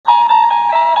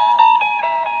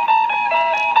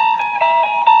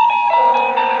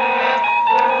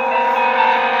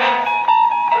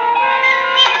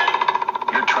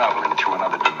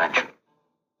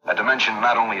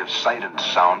sight and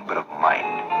sound, but of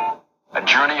mind. A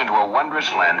journey into a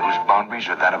wondrous land whose boundaries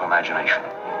are that of imagination.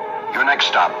 Your next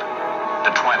stop,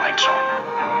 the Twilight Zone.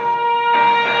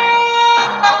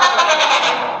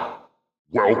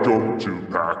 Welcome to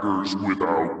Packers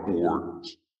Without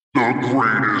Borders, the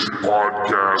greatest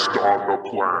podcast on the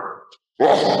planet.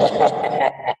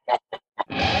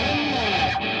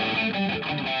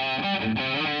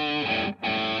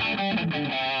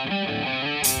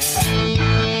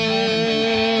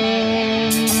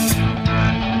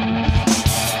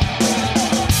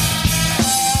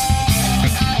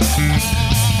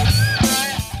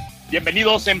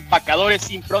 Bienvenidos Empacadores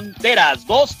Sin Fronteras,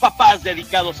 dos papás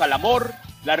dedicados al amor,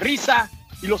 la risa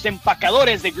y los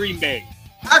empacadores de Green Bay.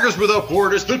 Packers Without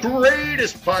Borders, the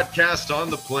greatest podcast on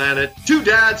the planet. Two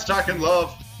dads talking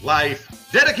love, life,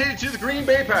 dedicated to the Green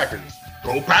Bay Packers.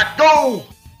 Go Pack, go!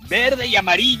 Verde y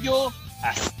amarillo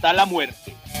hasta la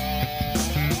muerte.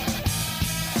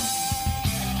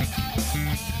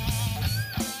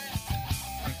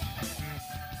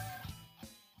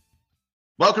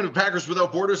 Welcome to Packers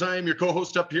Without Borders. I am your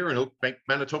co-host up here in Oak Bank,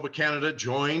 Manitoba, Canada,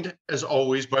 joined, as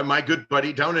always, by my good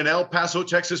buddy down in El Paso,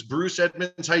 Texas, Bruce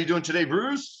Edmonds. How you doing today,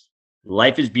 Bruce?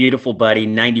 Life is beautiful, buddy.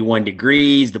 91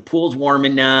 degrees. The pool's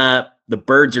warming up. The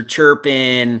birds are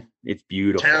chirping. It's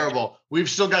beautiful. Terrible. We've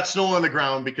still got snow on the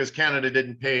ground because Canada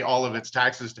didn't pay all of its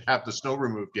taxes to have the snow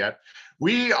removed yet.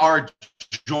 We are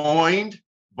joined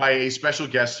by a special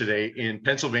guest today in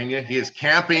Pennsylvania. He is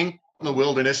camping in the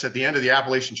wilderness at the end of the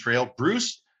Appalachian Trail.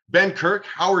 Bruce Ben Kirk,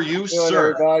 how are you,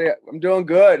 sir? Everybody? I'm doing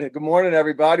good. Good morning,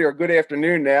 everybody, or good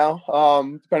afternoon now,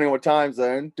 depending on what time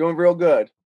zone. Doing real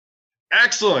good.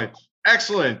 Excellent.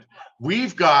 Excellent.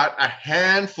 We've got a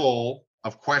handful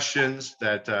of questions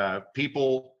that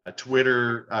people,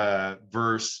 Twitter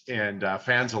verse and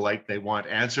fans alike, they want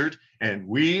answered. And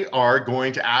we are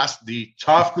going to ask the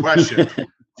tough question.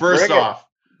 First off,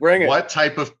 bring it. What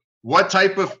type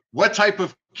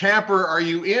of camper are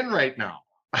you in right now?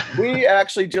 We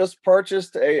actually just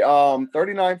purchased a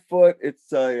 39-foot.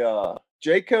 It's a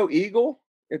Jayco Eagle.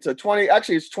 It's a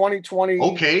 2020.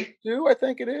 Okay. I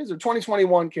think it is, or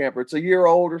 2021 camper. It's a year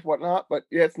old or whatnot, but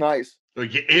yeah, it's nice.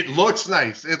 It looks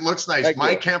nice. It looks nice. Thank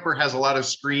My you. camper has a lot of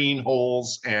screen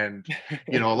holes and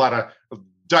a lot of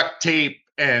duct tape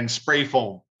and spray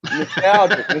foam.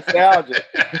 Nostalgic.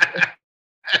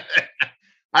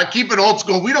 I keep it old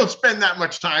school. We don't spend that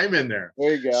much time in there.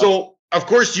 There you go. So, of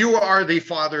course, you are the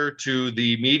father to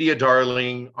the media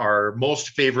darling, our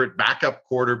most favorite backup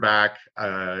quarterback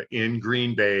in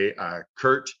Green Bay,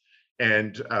 Kurt.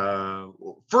 And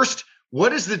first,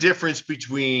 what is the difference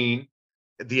between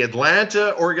the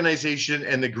Atlanta organization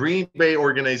and the Green Bay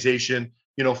organization,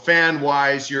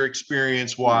 fan-wise, your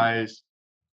experience-wise?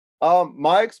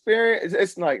 My experience,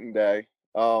 it's night and day.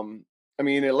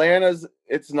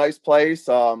 It's a nice place.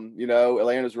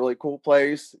 Atlanta's a really cool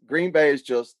place. Green Bay is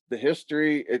just the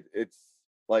history. It's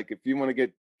like, if you want to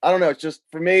get, I don't know, it's just,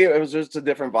 for me, it was just a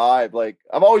different vibe. Like,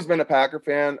 I've always been a Packer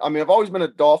fan. I've always been a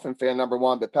Dolphin fan, number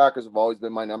one, but Packers have always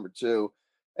been my number two.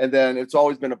 And then it's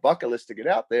always been a bucket list to get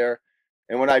out there.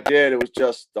 And when I did, it was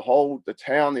just the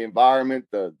town, the environment,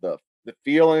 the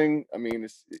feeling.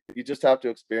 You just have to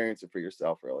experience it for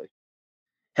yourself, really.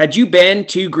 Had you been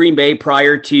to Green Bay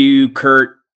prior to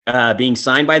Kurt being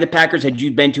signed by the Packers? Had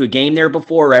you been to a game there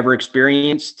before or ever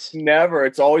experienced? Never.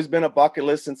 It's always been a bucket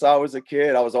list since I was a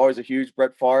kid. I was always a huge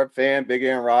Brett Favre fan, big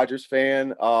Aaron Rodgers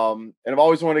fan. And I've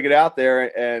always wanted to get out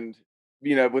there and,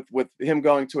 with him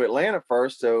going to Atlanta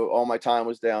first. So all my time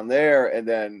was down there. And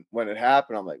then when it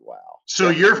happened, I'm like, wow. So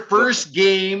your first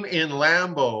game in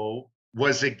Lambeau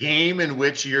was a game in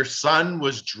which your son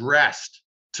was dressed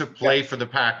to play for the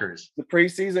Packers. The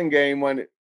preseason game when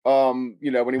when he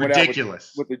went out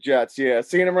with the Jets. Yeah.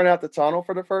 Seeing him run out the tunnel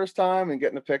for the first time and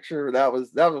getting a picture, that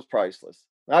was priceless.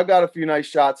 I've got a few nice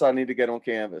shots I need to get on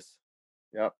canvas.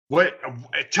 Yep.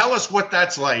 Tell us what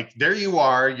that's like. There you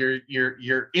are.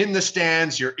 You're in the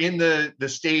stands, you're in the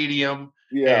stadium.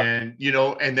 Yeah. And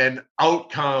and then out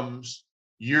comes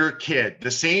your kid,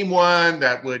 the same one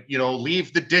that would,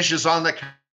 leave the dishes on the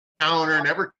counter,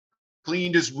 never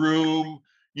cleaned his room.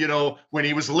 When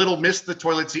he was little, missed the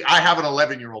toilet seat. I have an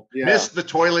 11-year-old, missed the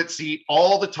toilet seat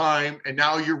all the time. And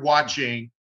now you're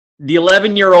watching. The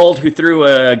 11-year-old who threw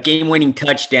a game-winning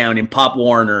touchdown in Pop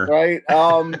Warner. Right.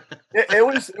 It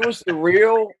was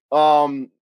surreal,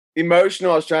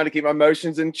 emotional. I was trying to keep my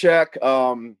emotions in check.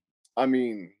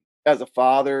 As a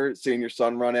father, seeing your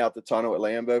son run out the tunnel at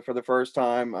Lambeau for the first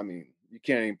time, you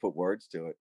can't even put words to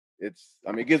it. It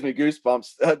gives me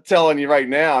goosebumps telling you right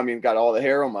now. Got all the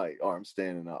hair on my arm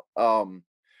standing up.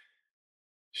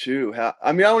 Shoo,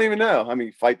 I mean, I don't even know. I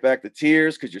mean, fight back the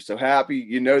tears because you're so happy.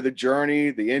 You know the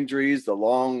journey, the injuries, the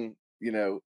long,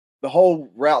 the whole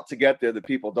route to get there that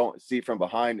people don't see from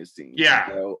behind the scenes.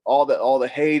 Yeah. All the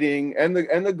hating and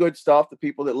the good stuff. The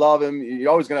people that love him,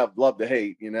 you're always gonna have love to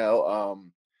hate. I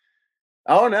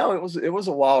don't know. It was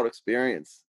a wild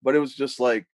experience, but it was just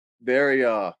like very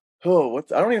I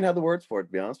don't even have the words for it,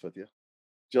 to be honest with you.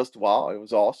 Just wow, it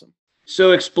was awesome.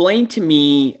 So explain to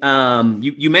me,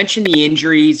 you mentioned the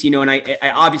injuries, and I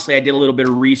obviously I did a little bit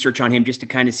of research on him just to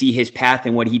kind of see his path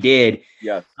and what he did.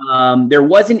 Yes. There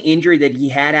was an injury that he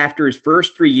had after his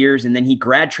first 3 years, and then he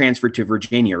grad transferred to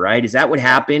Virginia, right? Is that what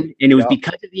happened? And it was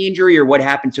because of the injury, or what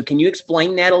happened? So can you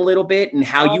explain that a little bit and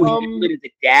how you handled it as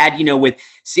a dad, with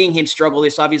seeing him struggle?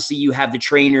 This obviously you have the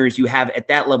trainers, you have at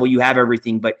that level, you have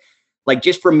everything, but like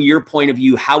just from your point of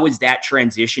view, how was that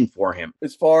transition for him?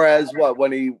 As far as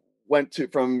when he went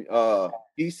from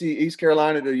East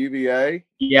Carolina to UVA.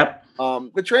 Yep.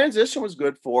 The transition was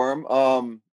good for him.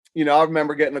 I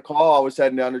remember getting a call. I was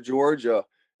heading down to Georgia,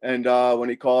 and when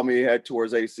he called me, he had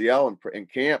towards ACL in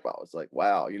camp. I was like,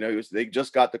 wow. They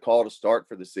just got the call to start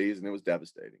for the season. It was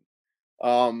devastating.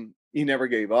 He never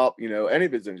gave up. Any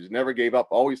of his injuries, never gave up.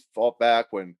 Always fought back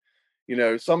when,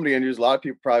 some of the injuries. A lot of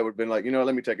people probably would have been like,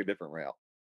 let me take a different route.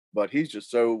 But he's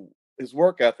just his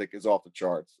work ethic is off the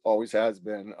charts. Always has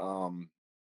been.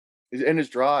 And his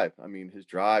drive. I mean, his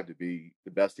drive to be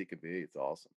the best he could be. It's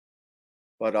awesome.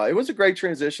 But it was a great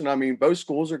transition. I mean, both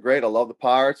schools are great. I love the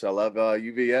Pirates. I love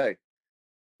UVA.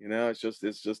 It's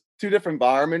just two different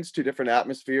environments, two different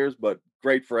atmospheres, but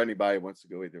great for anybody who wants to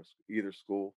go either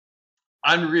school.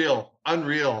 Unreal.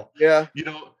 Yeah.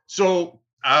 So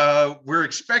we're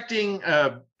expecting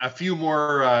a few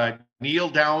more kneel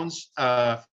downs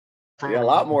from a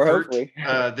lot more Kurt, hopefully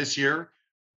this year.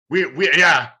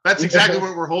 That's exactly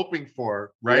what we're hoping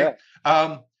for, right?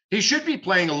 Yeah. He should be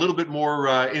playing a little bit more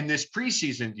in this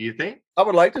preseason. Do you think? I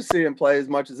would like to see him play as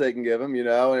much as they can give him,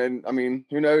 and I mean,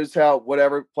 who knows how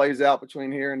whatever plays out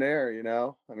between here and there,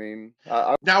 I mean,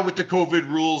 now with the COVID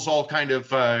rules all kind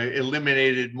of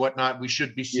eliminated and whatnot, we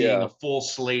should be seeing a full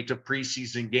slate of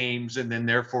preseason games, and then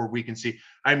therefore we can see,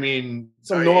 I mean,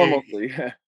 some normalcy,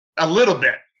 a little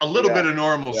bit of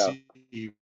normalcy,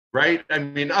 right? I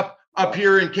mean, up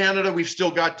here in Canada, we've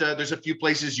still got, there's a few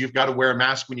places you've got to wear a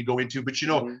mask when you go into, but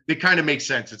they kind of make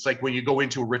sense. It's like when you go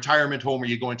into a retirement home or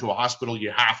you go into a hospital,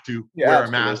 you have to wear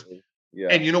a mask. Yeah.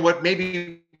 And you know what?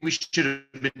 Maybe we should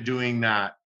have been doing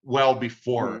that well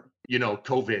before,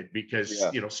 COVID, because,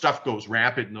 stuff goes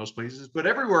rampant in those places, but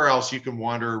everywhere else you can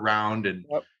wander around and,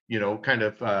 kind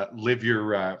of live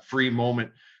your free moment.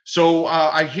 So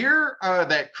I hear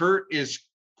that Kurt is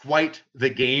quite the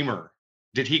gamer.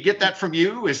 Did he get that from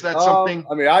you? Is that something?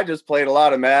 I mean, I just played a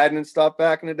lot of Madden and stuff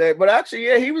back in the day, but actually,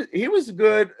 yeah, he was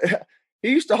good.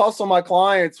 He used to hustle my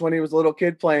clients when he was a little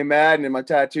kid playing Madden in my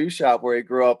tattoo shop where he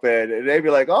grew up in. And they'd be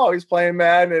like, "Oh, he's playing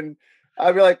Madden," and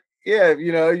I'd be like, "Yeah,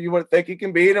 you would think you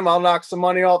can beat him? I'll knock some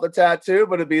money off the tattoo,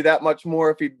 but it'd be that much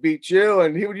more if he beat you."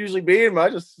 And he would usually beat him. I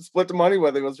just split the money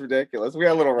with him. It was ridiculous. We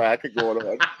had a little racket going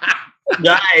on.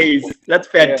 Nice, that's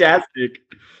fantastic.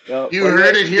 You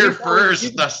heard it here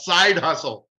first, the side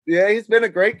hustle. Yeah, he's been a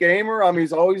great gamer. I mean,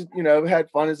 he's always, had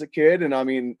fun as a kid. And I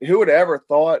mean, who would have ever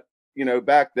thought,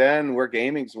 back then where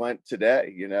gamings went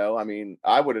today, I mean,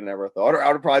 I would have never thought, or I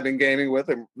would have probably been gaming with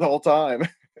him the whole time.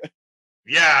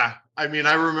 Yeah. I mean,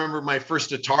 I remember my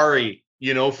first Atari,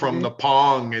 from the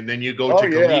Pong, and then you go to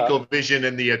ColecoVision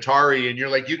and the Atari, and you're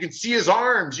like, you can see his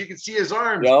arms.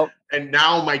 Yep. And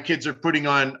now my kids are putting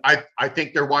on, I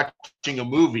think they're watching a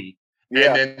movie.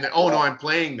 Yeah. And then, no, I'm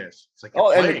playing this. It's like,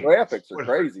 and the graphics are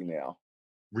crazy now.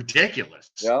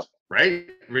 Ridiculous. Yeah. Right?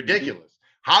 Ridiculous.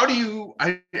 How do you,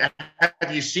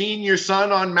 have you seen your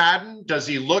son on Madden? Does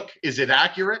he look, is it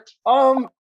accurate?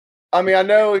 I mean, I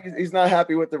know he's not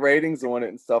happy with the ratings on it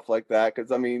and stuff like that.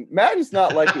 Cause I mean, Madden's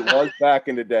not like it was back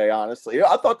in the day, honestly.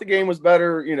 I thought the game was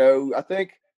better. I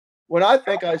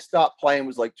think I stopped playing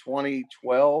was like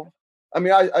 2012. I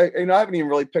mean, I haven't even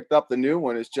really picked up the new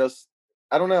one. It's just,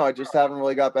 I don't know. I just haven't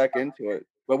really got back into it.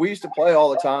 But we used to play all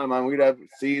the time. I mean, we'd have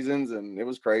seasons, and it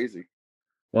was crazy.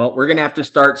 Well, we're gonna have to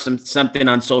start something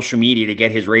on social media to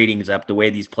get his ratings up the way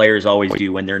these players always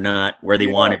do when they're not where they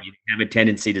want to be. They have a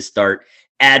tendency to start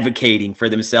advocating for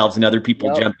themselves, and other people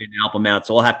jump in and help them out.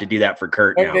 So we'll have to do that for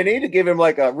Kurt now. They need to give him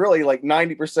like a really like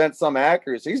 90% some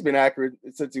accuracy. He's been accurate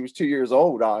since he was 2 years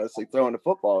old. Honestly, throwing the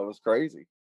football, it was crazy.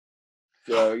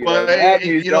 So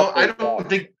I don't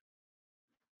think.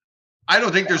 I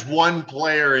don't think there's one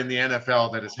player in the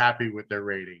NFL that is happy with their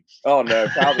ratings. Oh no,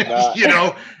 probably not. You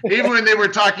know, even when they were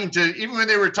talking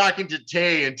to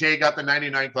Tay, and Tay got the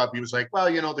 99 Club, he was like, well,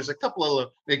 you know, there's a couple of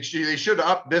they should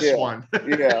up this one. Yeah,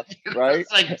 You know, right.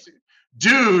 it's like,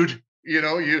 dude, you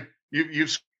know,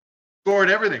 you've scored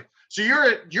everything. So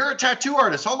you're a tattoo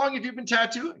artist. How long have you been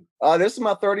tattooing? This is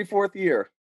my 34th year.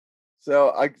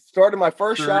 So I started my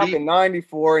first shop in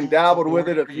 94 and dabbled with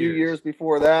it a few years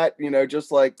before that. You know,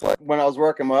 just like when I was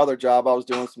working my other job, I was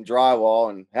doing some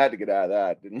drywall and had to get out of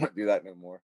that. Didn't want to do that no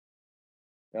more.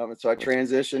 And so I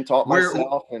transitioned, taught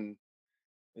myself, and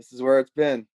this is where it's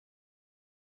been.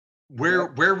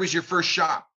 Where was your first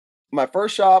shop? My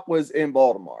first shop was in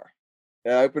Baltimore.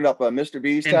 I opened up a Mr.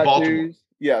 B's Tattoos. Baltimore.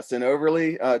 Yes, in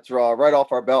Overley. It's right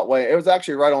off our Beltway. It was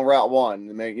actually right on Route 1,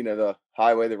 the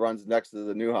highway that runs next to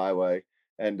the new highway.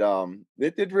 And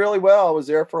it did really well. I was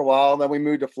there for a while. Then we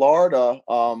moved to Florida.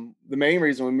 The main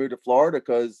reason we moved to Florida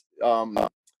because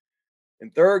in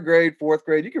third grade, fourth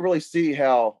grade, you could really see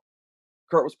how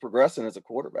Kurt was progressing as a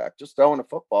quarterback, just throwing the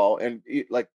football. And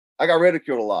I got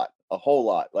ridiculed a whole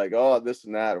lot, like, oh, this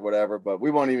and that or whatever. But we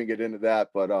won't even get into that.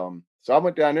 But so I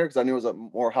went down there because I knew it was a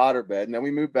more hotter bed. And then we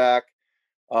moved back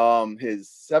his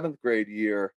 8th grade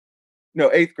year,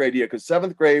 because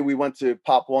 7th grade we went to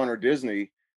Pop Warner Disney.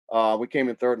 We came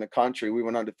in 3rd in the country. We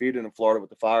went undefeated in Florida with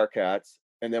the Firecats,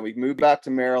 and then we moved back to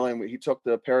Maryland. He took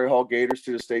the Perry Hall Gators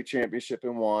to the state championship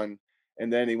and won,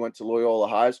 and then he went to Loyola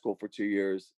High School for 2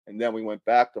 years, and then we went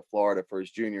back to Florida for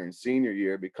his junior and senior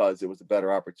year because it was a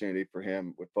better opportunity for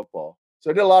him with football. So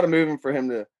I did a lot of moving for him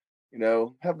to,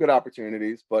 have good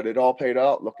opportunities, but it all paid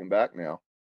out looking back now.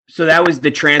 So that was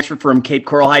the transfer from Cape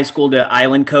Coral High School to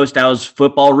Island Coast. That was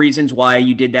football reasons why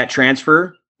you did that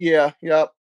transfer? Yeah.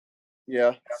 Yep.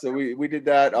 Yeah. So we did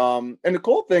that. And the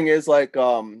cool thing is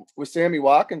with Sammy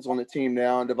Watkins on the team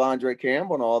now and Devondre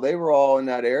Campbell and all, they were all in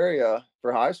that area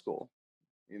for high school.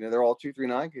 They're all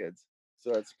 239 kids.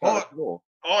 So it's kind of cool.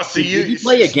 Oh, so you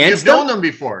play against them? You've known them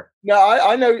before? No,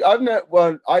 I know.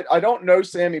 I don't know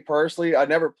Sammy personally.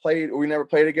 We never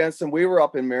played against him. We were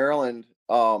up in Maryland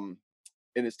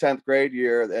in his 10th grade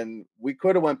year, and we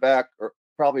could have went back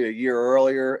probably a year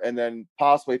earlier, and then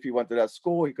possibly if he went to that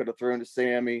school, he could have thrown to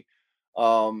Sammy.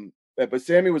 But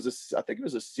Sammy I think he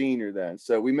was a senior then,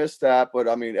 so we missed that. But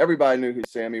I mean, everybody knew who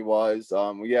Sammy was.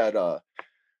 We had let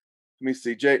me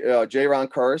see, J-Ron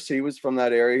Curse. He was from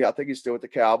that area. I think he's still with the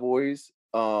Cowboys.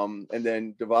 And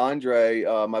then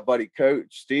Devondre, my buddy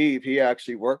coach Steve, he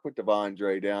actually worked with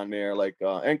Devondre down there,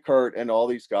 and Kurt and all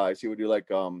these guys. He would do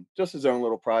just his own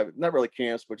little private, not really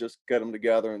camps, but just get them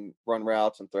together and run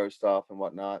routes and throw stuff and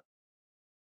whatnot.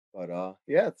 But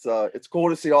yeah, it's cool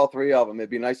to see all three of them. It'd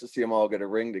be nice to see them all get a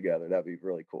ring together. That'd be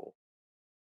really cool.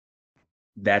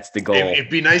 That's the goal. It'd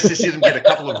be nice to see them get a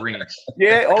couple of rings.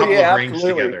 Yeah. Oh yeah. Rings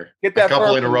Absolutely. together. Get that a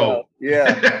couple in a row.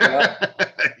 Yeah.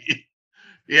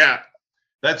 Yeah.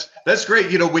 That's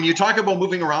great. When you talk about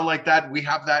moving around like that, we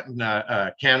have that in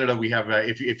Canada. We have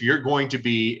if you're going to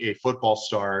be a football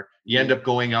star, you end up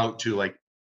going out to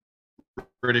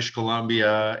British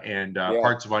Columbia and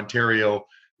parts of Ontario.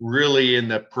 Really, in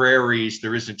the prairies,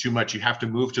 there isn't too much. You have to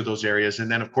move to those areas, and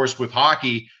then of course with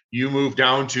hockey, you move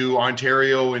down to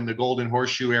Ontario in the Golden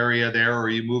Horseshoe area there, or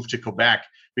you move to Quebec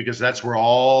because that's where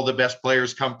all the best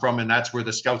players come from, and that's where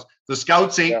the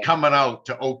scouts ain't coming out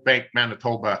to Oakbank,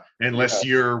 Manitoba, unless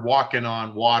you're walking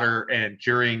on water and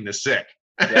curing the sick.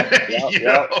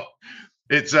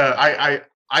 It's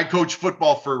I coached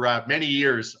football for many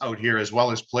years out here as well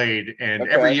as played, and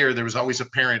every year there was always a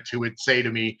parent who would say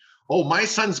to me, oh, my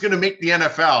son's going to make the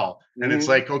NFL. And it's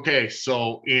like, okay,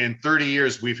 so in 30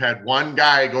 years, we've had one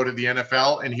guy go to the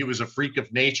NFL, and he was a freak of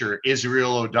nature,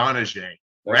 Israel Odonije,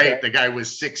 right? Okay. The guy was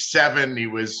 6'7". He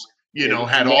was,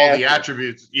 had all the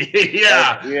attributes.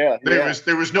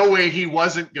 There was no way he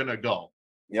wasn't going to go.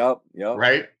 Yep.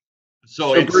 Right?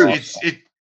 So Bruce,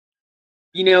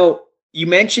 you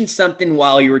mentioned something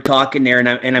while you were talking there,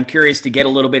 and I'm curious to get a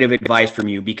little bit of advice from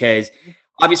you, because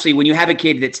obviously when you have a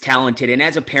kid that's talented, and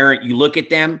as a parent, you look at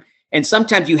them and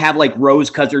sometimes you have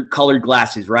rose-colored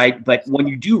glasses, right? But when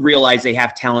you do realize they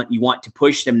have talent, you want to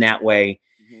push them that way.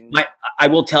 Mm-hmm. I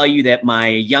will tell you that my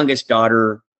youngest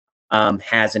daughter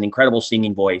has an incredible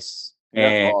singing voice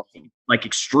and awesome.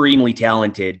 Extremely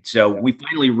talented. So we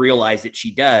finally realized that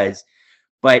she does.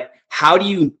 But how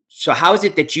is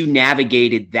it that you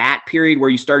navigated that period where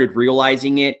you started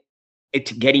realizing it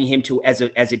to getting him to, as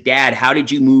a dad, how did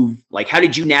you move? How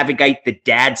did you navigate the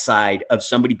dad side of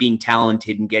somebody being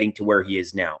talented and getting to where he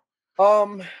is now?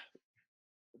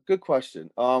 Good question.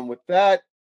 With that,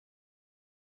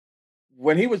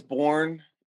 when he was born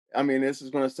I mean, this is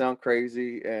going to sound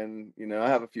crazy, and I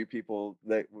have a few people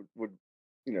that would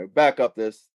back up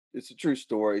this. It's a true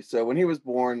story. So when he was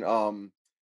born,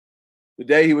 the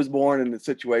day he was born, in the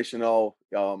situation,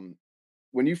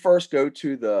 when you first go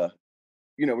to the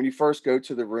when you first go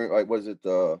to the room, like, was it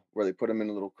where they put him in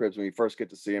the little cribs when you first get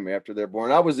to see him after they're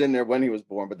born? I was in there when he was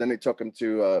born, but then they took him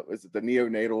to is it the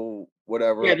neonatal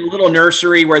whatever? Yeah, the little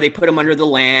nursery where they put him under the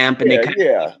lamp and they kind of pick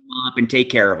him up and take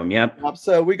care of him. Yep.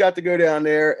 So we got to go down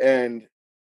there, and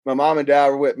my mom and dad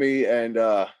were with me, and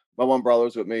my one brother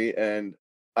was with me, and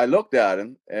I looked at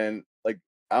him, and like,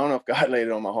 I don't know if God laid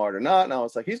it on my heart or not, and I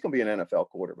was like, he's going to be an NFL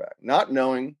quarterback, not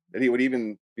knowing that he would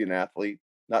even be an athlete,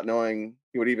 not knowing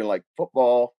he would even like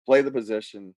football, play the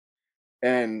position.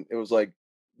 And it was like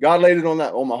God laid it on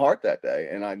my heart that day,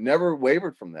 and I never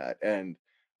wavered from that. And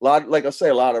like I say,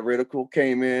 a lot of ridicule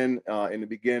came in the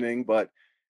beginning, but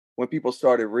when people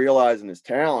started realizing his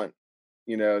talent,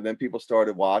 then people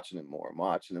started watching him more and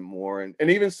watching him more. And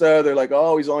even so, they're like,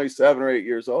 oh, he's only 7 or 8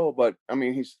 years old, but I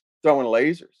mean, he's throwing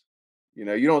lasers. You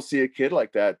don't see a kid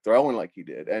like that throwing like he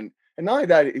did. And not only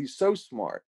that, he's so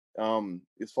smart.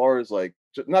 As far as like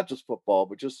not just football,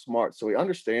 but just smart. So he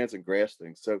understands and grasps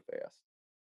things so fast.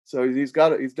 So he's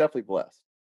definitely blessed.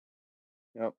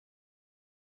 Yep.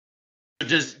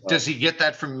 Does he get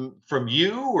that from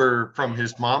you or from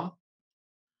his mom?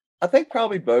 I think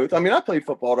probably both. I mean, I played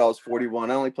football till I was 41.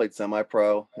 I only played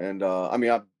semi-pro, and I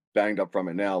mean, I'm banged up from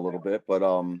it now a little bit, but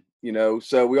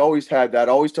so we always had that.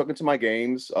 Always took him to my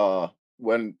games.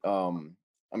 When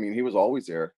I mean, he was always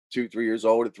there. 2-3 years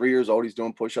old. At 3 years old, he's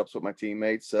doing push-ups with my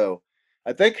teammates. So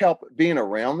I think help being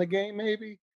around the game,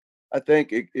 maybe. I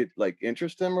think it like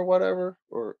interested him or whatever.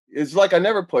 Or it's like I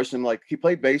never pushed him. Like he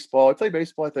played baseball. He played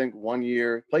baseball, I think, 1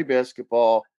 year. Played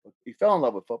basketball. He fell in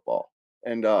love with football.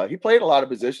 And he played a lot of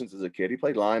positions as a kid. He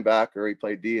played linebacker. He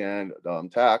played D-end,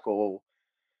 tackle,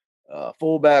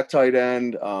 fullback, tight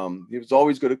end. He was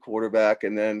always good at quarterback.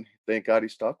 And then thank God he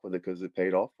stuck with it because it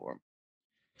paid off for him.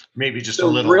 Maybe just a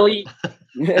little. Really?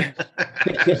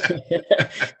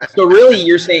 So really,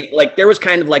 you're saying like there was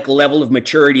kind of like a level of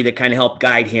maturity that kind of helped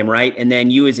guide him, right? And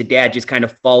then you as a dad just kind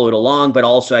of followed along, but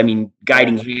also, I mean,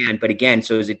 guiding hand. But again,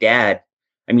 so as a dad,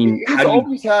 I mean, he's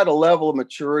always had a level of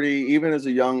maturity, even as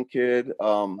a young kid,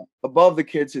 above the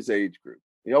kids his age group.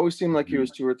 He always seemed like he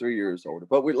was 2 or 3 years older.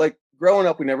 But we like growing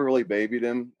up, we never really babied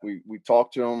him. We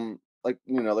talked to him like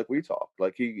like we talked.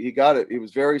 Like he got it. He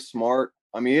was very smart.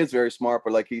 I mean, he is very smart,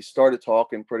 but like he started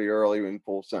talking pretty early in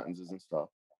full sentences and stuff.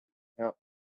 Yep.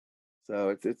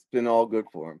 So it's been all good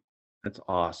for him. That's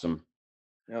awesome.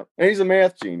 Yep. And he's a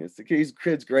math genius. The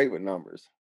kid's great with numbers.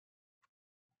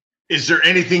 Is there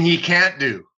anything he can't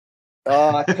do?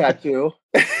 Tattoo.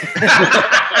 I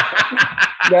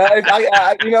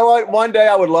you know what? One day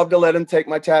I would love to let him take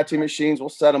my tattoo machines. We'll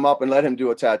set him up and let him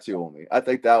do a tattoo on me. I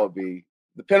think that would be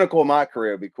the pinnacle of my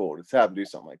career. Would be cool to have him do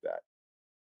something like that.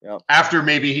 Yep. After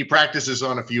maybe he practices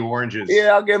on a few oranges.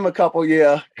 Yeah, I'll give him a couple.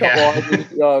 Yeah, oranges,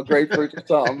 grapefruit or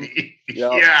something.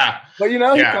 Yep. Yeah, but he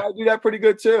probably do that pretty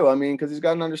good too. I mean, because he's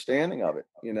got an understanding of it.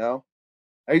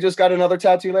 He just got another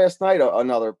tattoo last night.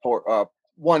 Another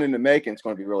one in the making. It's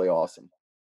going to be really awesome.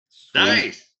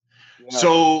 Nice. Yeah.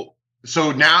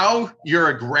 So now you're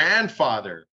a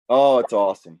grandfather. Oh, it's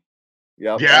awesome.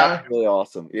 Yep, yeah, really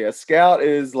awesome. Yeah, Scout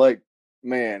is like,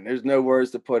 man, there's no words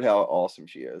to put how awesome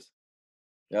she is.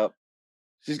 Yep.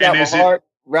 She's got my heart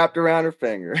wrapped around her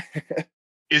finger.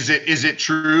 Is it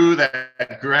true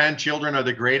that grandchildren are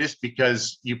the greatest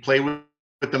because you play with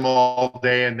them all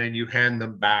day and then you hand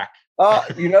them back?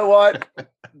 You know what?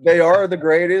 They are the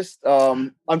greatest.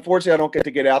 Unfortunately, I don't get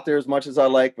to get out there as much as I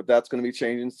like, but that's going to be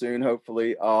changing soon,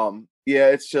 hopefully. Yeah,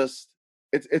 it's just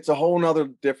it's a whole nother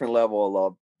different level of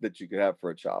love that you could have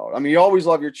for a child. I mean, you always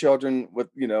love your children with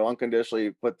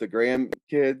unconditionally, but the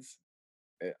grandkids,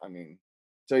 I mean,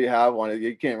 until you have one,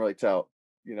 you can't really tell.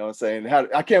 You know what I'm saying?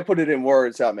 I can't put it in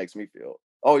words how it makes me feel.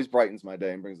 Always brightens my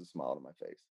day and brings a smile to my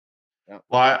face. Yeah.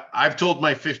 Well, I've told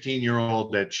my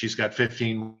 15-year-old that she's got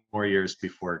 15 more years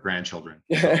before grandchildren.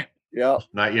 So yeah.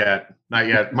 Not yet.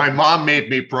 My mom made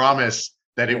me promise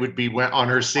that it would be on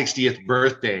her 60th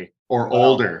birthday or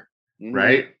older, mm-hmm.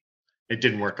 Right? It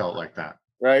didn't work out like that.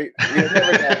 Right?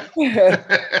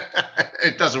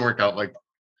 It doesn't work out like that.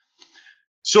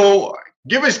 So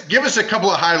give us a couple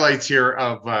of highlights here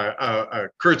of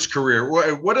Kurt's career.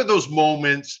 What are those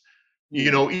moments,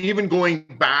 even going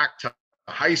back to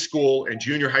high school and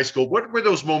junior high school, what were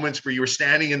those moments where you were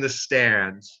standing in the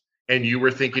stands and you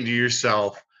were thinking to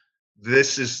yourself,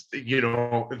 this is,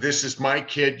 this is my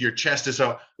kid. Your chest is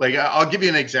out. Like, I'll give you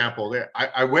an example.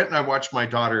 I went and I watched my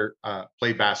daughter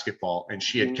play basketball, and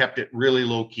she had kept it really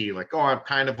low key. Like, oh, I'm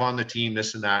kind of on the team,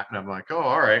 this and that. And I'm like, oh,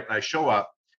 all right. And I show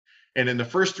up, and in the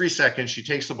first 3 seconds, she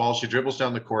takes the ball, she dribbles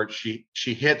down the court, she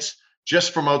hits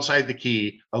just from outside the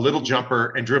key a little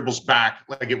jumper and dribbles back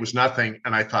like it was nothing.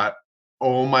 And I thought,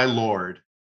 oh my Lord,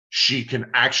 she can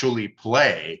actually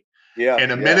play. Yeah.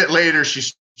 And a minute later, she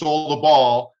stole the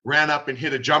ball, ran up and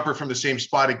hit a jumper from the same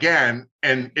spot again.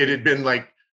 And it had been like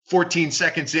 14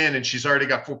 seconds in, and she's already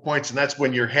got 4 points. And that's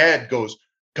when your head goes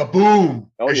kaboom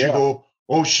as you go,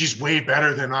 oh, she's way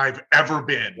better than I've ever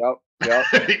been.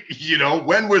 Yep.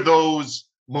 When were those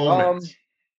moments?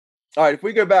 All right. If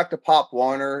we go back to Pop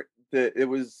Warner, it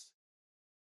was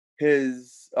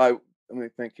his, let me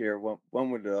think here.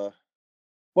 When would,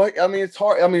 well, I mean, it's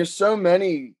hard. I mean,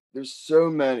 there's so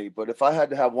many, but if I had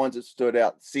to have ones that stood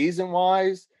out season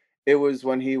wise, it was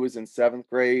when he was in 7th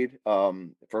grade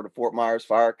for the Fort Myers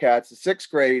Firecats. The 6th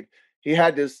grade, he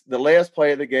had the last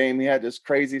play of the game, he had this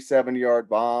crazy 70-yard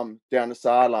bomb down the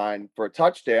sideline for a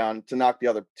touchdown to knock the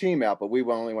other team out, but we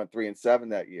only went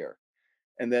 3-7 that year.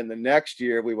 And then the next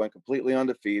year, we went completely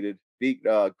undefeated, beat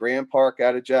Grand Park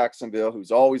out of Jacksonville,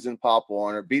 who's always in Pop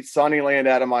Warner, beat Sunnyland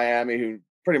out of Miami, who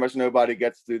pretty much nobody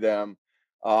gets through them.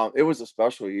 It was a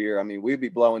special year. I mean, we'd be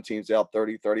blowing teams out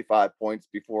 30, 35 points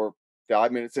before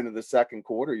 5 minutes into the second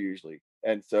quarter usually.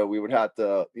 And so we would have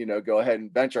to, go ahead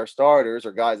and bench our starters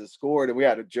or guys that scored. And we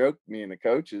had a joke, me and the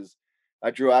coaches. I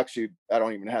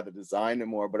don't even have the design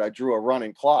anymore, but I drew a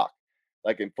running clock,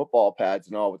 like in football pads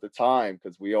and all with the time,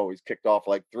 because we always kicked off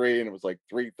like 3 and it was like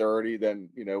 3:30. Then,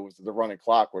 it was the running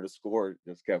clock where the score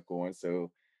just kept going. So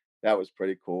that was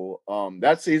pretty cool.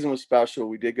 That season was special.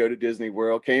 We did go to Disney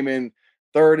World, came in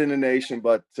 3rd in the nation,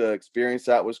 but to experience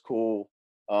that was cool.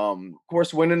 Of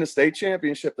course, winning the state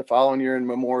championship the following year in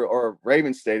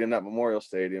Ravens Stadium, not Memorial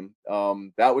Stadium.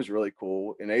 That was really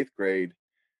cool in 8th grade.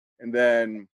 And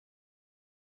then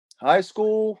high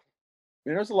school,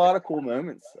 there's a lot of cool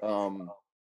moments.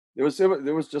 It was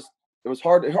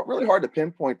really hard to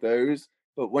pinpoint those.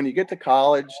 But when you get to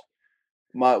college,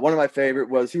 one of my favorite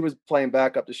was he was playing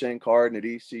back up to Shane Carden at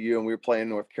ECU, and we were playing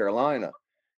North Carolina.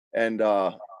 And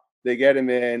they get him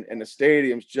in, and the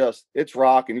stadium's it's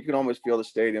rocking. You can almost feel the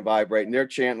stadium vibrating. They're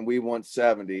chanting, "We won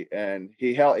 70," and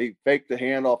he faked the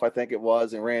handoff, I think it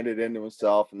was, and ran it into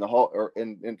himself. And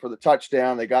and for the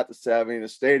touchdown, they got the 70. And the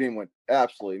stadium went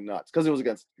absolutely nuts because it was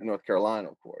against North Carolina,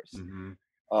 of course.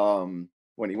 Mm-hmm.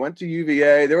 When he went to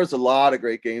UVA, there was a lot of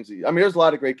great games. There's a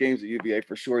lot of great games at UVA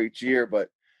for sure each year, but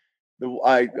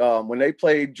when they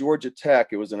played Georgia Tech,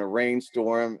 it was in a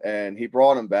rainstorm, and he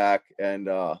brought them back, and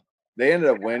they ended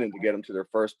up winning to get them to their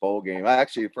first bowl game.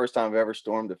 The first time I've ever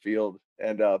stormed the field,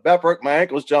 and Beth broke my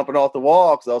ankles jumping off the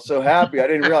wall because I was so happy. I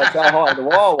didn't realize how hard the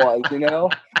wall was,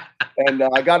 And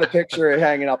I got a picture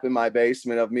hanging up in my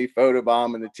basement of me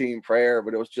photobombing the team prayer,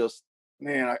 but it was just,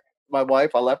 man, my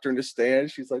wife, I left her in the stand.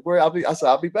 She's like, "Where?" I said,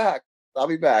 I'll be back. I got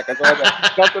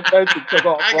the fence and took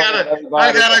off. I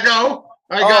gotta go.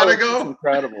 I gotta go.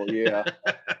 Incredible, yeah.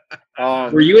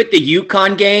 Were you at the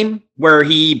UConn game where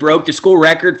he broke the school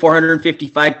record,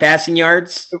 455 passing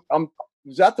yards?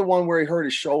 Was that the one where he hurt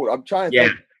his shoulder? I'm trying to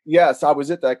think. Yes, I was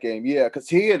at that game. Yeah, because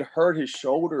he had hurt his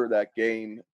shoulder that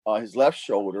game, his left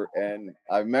shoulder, and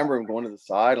I remember him going to the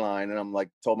sideline, and I'm like,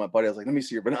 told my buddy, I was like, "Let me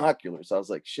see your binoculars." I was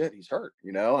like, "Shit, he's hurt,"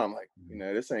 And I'm like,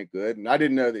 this ain't good, and I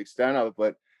didn't know the extent of it,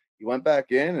 but he went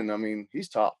back in, and he's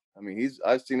tough.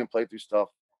 I've seen him play through stuff.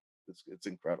 It's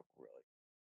incredible, really.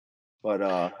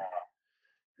 But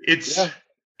it's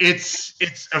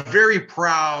a very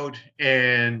proud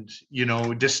and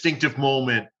distinctive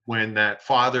moment when that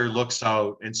father looks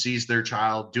out and sees their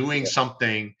child doing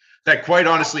something that, quite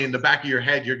honestly, in the back of your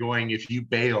head, you're going, if you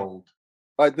bailed,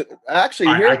 I could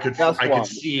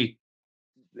see.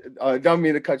 I don't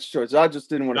mean to cut you short. So I just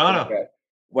didn't want to forget.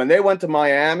 When they went to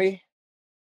Miami,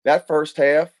 that first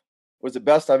half was the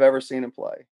best I've ever seen him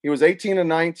play. He was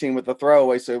 18-19 with the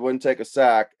throwaway, so he wouldn't take a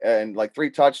sack, and like 3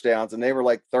 touchdowns, and they were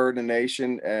like 3rd in the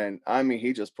nation. And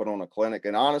he just put on a clinic.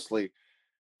 And honestly,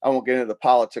 I won't get into the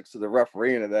politics of the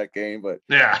refereeing of that game, but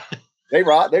they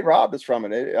robbed us from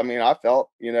it. I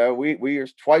felt, we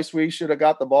twice we should have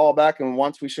got the ball back, and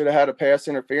once we should have had a pass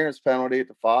interference penalty at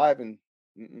the 5, and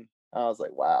I was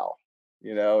like, wow.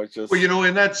 It's just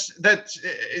and that's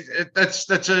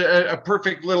a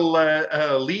perfect little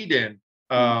lead in.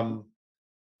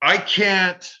 I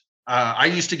can't I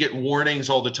used to get warnings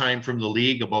all the time from the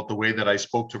league about the way that I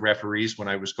spoke to referees when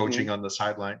I was coaching on the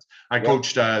sidelines. I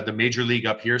coached the major league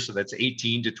up here, so that's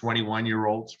 18 to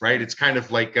 21-year-olds, right? It's kind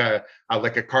of like a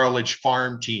college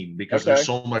farm team because there's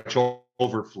so much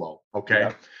overflow.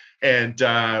 Okay,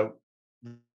 and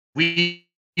we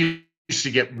used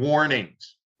to get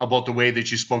warnings about the way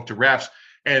that you spoke to refs.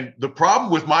 And the problem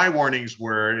with my warnings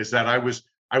is that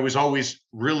I was always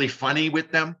really funny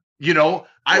with them. You know,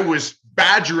 I was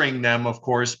badgering them, of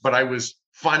course, but I was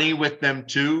funny with them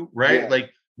too, right?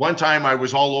 Like one time I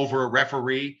was all over a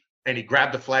referee and he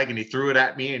grabbed the flag and he threw it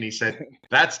at me and he said,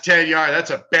 "That's 10 yards.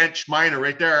 That's a bench minor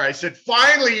right there." I said,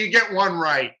 "Finally, you get one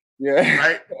right." Yeah.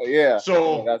 Right. Yeah.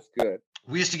 So that's good.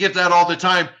 We used to get that all the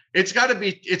time. It's got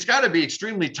to be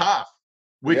extremely tough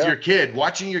with your kid,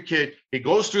 watching your kid. He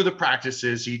goes through the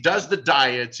practices, he does the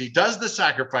diets, he does the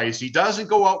sacrifice, he doesn't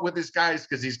go out with his guys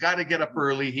because he's got to get up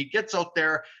early. He gets out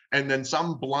there and then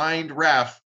some blind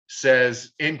ref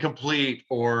says incomplete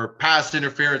or pass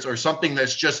interference or something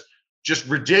that's just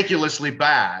ridiculously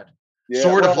bad.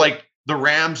 Sort of like the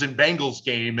Rams and Bengals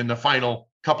game in the final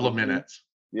couple of minutes.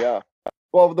 Yeah.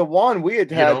 Well, the one we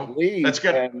had lead, that's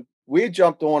good. And we had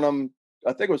jumped on them.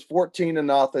 I think it was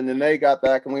 14-0, and they got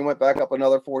back, and we went back up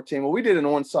another 14. Well, we did an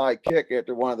onside kick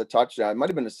after one of the touchdowns. It might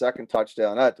have been the second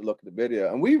touchdown. I had to look at the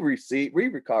video, and we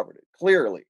recovered it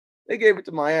clearly. They gave it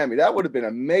to Miami. That would have been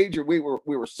a major. We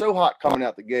were so hot coming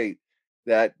out the gate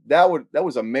that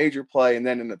was a major play. And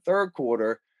then in the third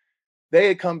quarter, they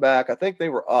had come back. I think they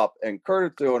were up, and Kurt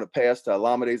had thrown a pass to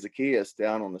Alameda Zacchaeus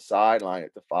down on the sideline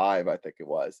at the 5, I think it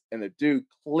was, and the dude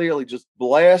clearly just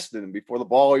blasted him before the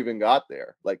ball even got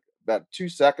there, like about 2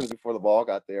 seconds before the ball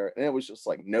got there, and it was just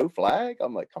like no flag.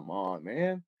 I'm like, come on,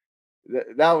 man.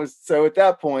 That was so. At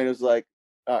that point, it was like,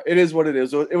 it is what it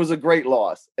is. It was a great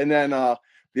loss. And then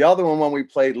the other one, when we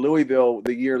played Louisville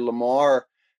the year Lamar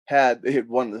had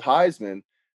won the Heisman,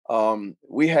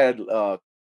 we had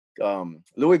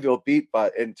Louisville beat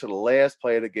into the last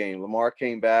play of the game. Lamar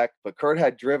came back, but Kurt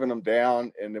had driven them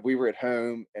down, and we were at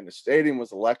home, and the stadium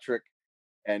was electric,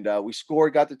 and we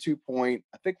scored, got the 2-point.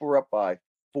 I think we were up by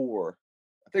 4.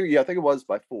 I think it was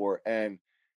by 4, and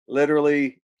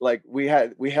literally, like we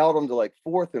held them to like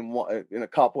 4th and 1 in a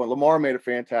couple, and Lamar made a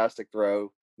fantastic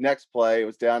throw. Next play, it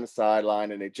was down the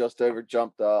sideline, and they just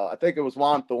overjumped. I think it was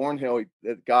Juan Thornhill.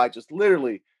 The guy just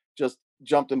literally just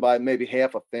jumped him by maybe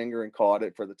half a finger and caught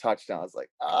it for the touchdown. I was like,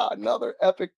 another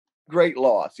epic, great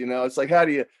loss. You know, it's like,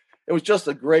 it was just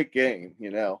a great game,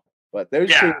 you know, but those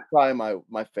two are probably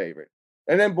my favorite.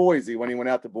 And then Boise, when he went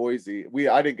out to Boise,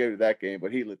 I didn't go to that game,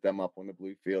 but he lit them up on the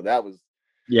blue field. That was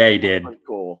he did. Pretty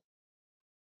cool.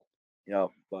 Yeah,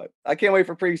 but I can't wait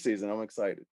for preseason. I'm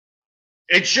excited.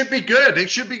 It should be good. It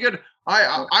should be good.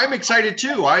 I'm excited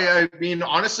too. I mean,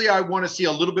 honestly, I want to see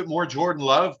a little bit more Jordan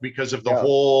Love because of the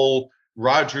whole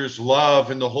Rodgers Love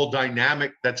and the whole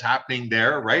dynamic that's happening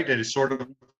there, right? And it's sort of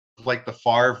like the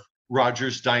Favre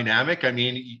Rodgers dynamic. I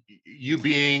mean, you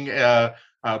being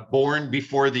born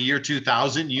before the year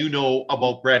 2000, you know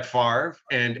about Brett Favre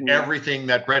and everything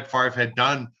that Brett Favre had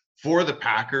done for the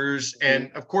Packers.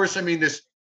 And of course, I mean,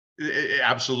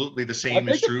 absolutely the same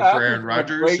is true for Aaron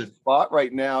Rodgers. Great spot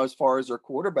right now as far as their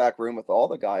quarterback room with all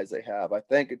the guys they have. I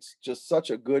think it's just such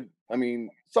a good. I mean,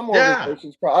 some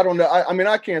organizations. I don't know. I mean,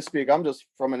 I can't speak. I'm just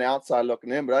from an outside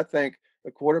looking in, but I think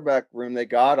the quarterback room they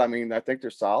got. I mean, I think they're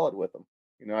solid with them.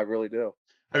 You know, I really do.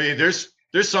 I mean, there's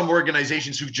some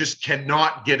organizations who just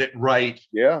cannot get it right.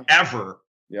 Ever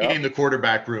in the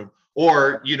quarterback room,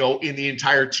 or you know, in the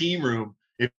entire team room.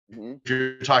 If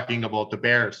you're talking about the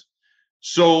Bears.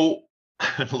 So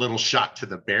a little shot to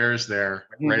the Bears there,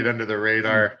 right under the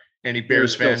radar. Any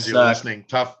Bears fans who are listening,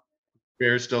 tough.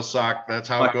 Bears still suck. That's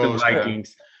how it goes.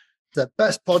 Vikings. The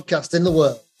best podcast in the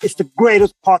world. It's the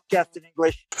greatest podcast in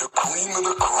English. The cream of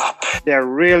the crop. They're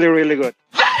really, really good.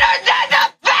 Better than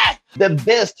the best! The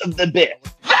best of the best.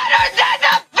 Better than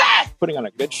the best! Putting on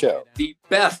a good show. The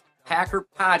best Packer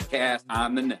podcast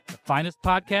on the net. The finest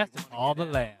podcast in all the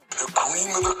land. The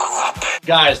cream of the crop.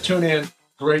 Guys, tune in.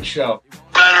 Great show.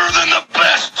 Better than the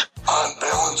best. On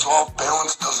balance, off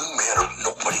balance, doesn't matter.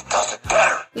 Nobody does it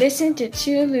better. Listen to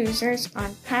Two Losers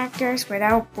on Packers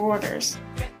Without Borders.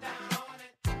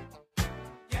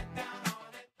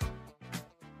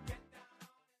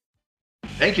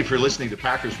 Thank you for listening to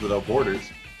Packers Without Borders.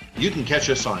 You can catch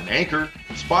us on Anchor,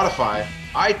 Spotify,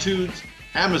 iTunes,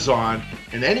 Amazon,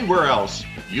 and anywhere else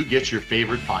you get your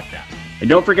favorite podcast. And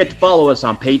don't forget to follow us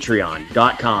on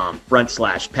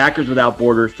patreon.com/Packers Without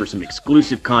Borders for some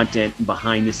exclusive content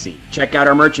behind the scenes. Check out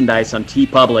our merchandise on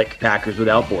TeePublic, Packers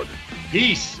Without Borders.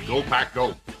 Peace. Go Pack Go.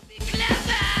 Let's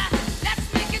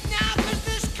make it now, 'cause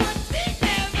this could be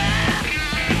never.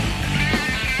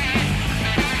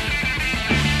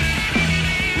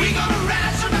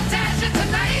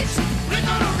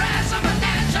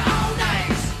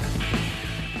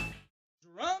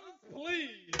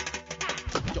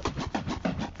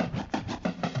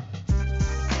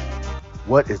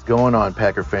 What is going on,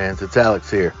 Packer fans? It's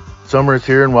Alex here. Summer is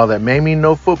here, and while that may mean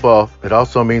no football, it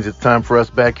also means it's time for us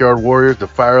backyard warriors to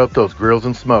fire up those grills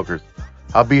and smokers.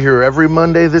 I'll be here every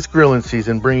Monday this grilling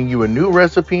season, bringing you a new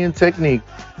recipe and technique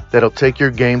that'll take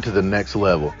your game to the next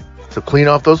level. So clean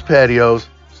off those patios,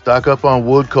 stock up on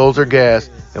wood, coals, or gas,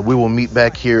 and we will meet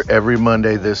back here every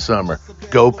Monday this summer.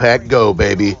 Go Pack Go,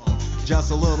 baby.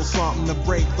 Just a little something to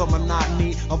break the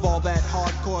monotony of all that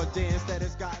hardcore dance that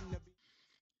has gotten to be.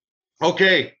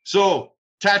 Okay, so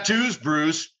tattoos,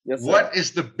 Bruce. Yes, sir. What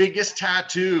is the biggest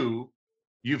tattoo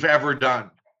you've ever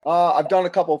done? I've done a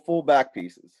couple of full back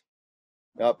pieces.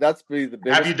 That's the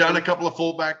biggest. Have you done a couple of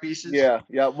full back pieces? Yeah.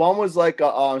 One was like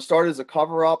started as a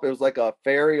cover up. It was like a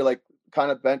fairy, like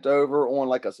kind of bent over on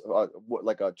like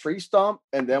a tree stump,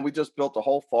 and then we just built a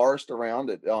whole forest around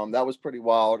it. That was pretty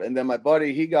wild. And then my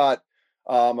buddy, he got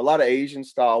a lot of Asian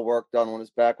style work done on his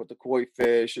back with the koi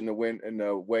fish and the wind and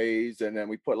the waves, and then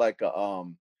we put like a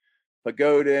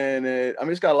pagoda in it. I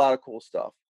mean, it's got a lot of cool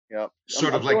stuff. Yeah,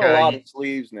 Sort I'm of like doing a lot of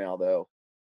sleeves now, though.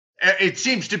 It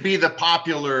seems to be the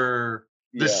popular.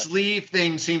 The Yeah. sleeve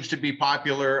thing seems to be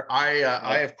popular.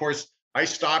 I of course I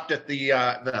stopped at the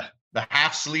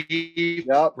half sleeve,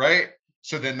 right?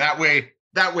 So then that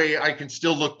way I can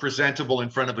still look presentable in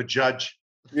front of a judge.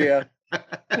 Yeah.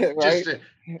 Right.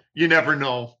 You never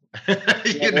know.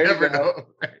 You never know.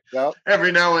 Yep.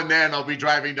 Every now and then I'll be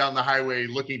driving down the highway,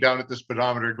 looking down at the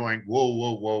speedometer, going, "Whoa,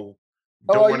 whoa, whoa!"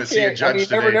 Don't want to see a judge you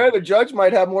today. never know. The judge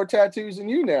might have more tattoos than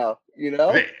you now. You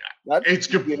know,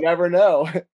 you never know.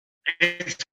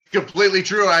 It's completely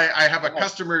true. I have a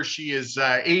customer. She is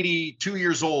 82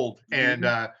 years old,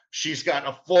 and she's got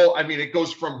a full. I mean, it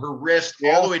goes from her wrist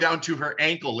all the way down to her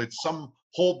ankle. It's some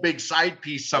whole big side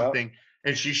piece, something.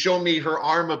 And she showed me her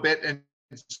arm a bit and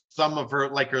some of her,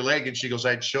 like her leg, and she goes,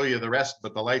 "I'd show you the rest,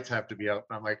 but the lights have to be out."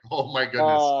 And I'm like, "Oh my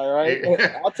goodness!"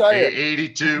 Right. I'll tell you,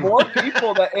 82. More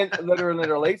people that are in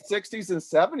their late 60s and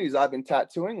 70s. I've been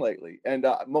tattooing lately, and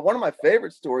one of my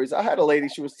favorite stories. I had a lady.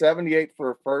 She was 78 for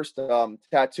her first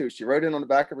tattoo. She wrote in on the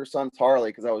back of her son's Harley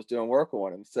because I was doing work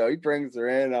on him. So he brings her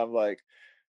in. I'm like,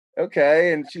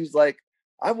 okay, and she's like,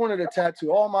 "I wanted a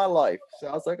tattoo all my life." So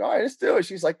I was like, "All right, let's do it."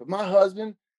 She's like, "But my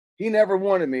husband, he never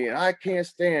wanted me, and I can't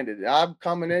stand it. I'm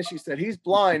coming in." She said, "He's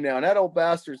blind now, and that old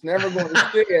bastard's never going to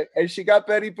see it." And she got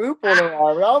Betty Boop on her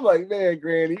arm. And I'm like, "Man,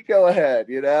 Granny, go ahead."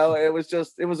 You know, it was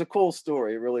a cool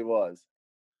story. It really was.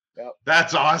 Yep.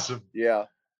 That's awesome. Yeah.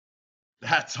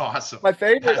 That's awesome. My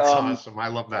favorite. That's awesome. I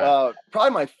love that. Probably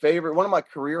my favorite. One of my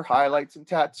career highlights in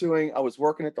tattooing. I was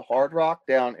working at the Hard Rock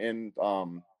down in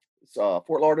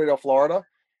Fort Lauderdale, Florida.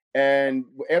 And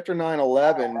after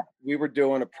 9/11, we were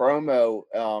doing a promo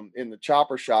in the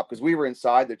chopper shop because we were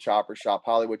inside the chopper shop,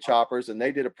 Hollywood Choppers, and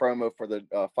they did a promo for the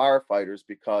firefighters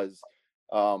because,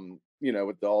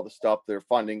 with all the stuff, their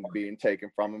funding being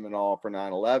taken from them and all for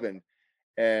 9/11.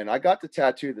 And I got to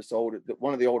tattoo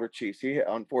one of the older chiefs. He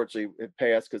unfortunately it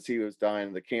passed because he was dying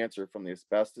of the cancer from the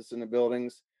asbestos in the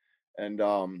buildings. And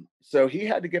so he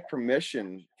had to get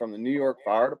permission from the New York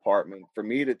Fire Department for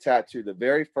me to tattoo the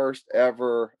very first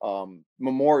ever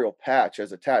memorial patch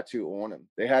as a tattoo on him.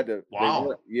 They had to.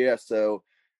 Wow. So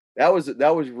that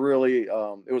was really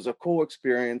it was a cool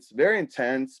experience, very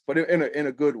intense, but in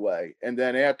a good way. And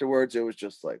then afterwards, it was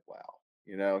just like, wow.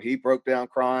 You know, he broke down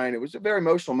crying. It was a very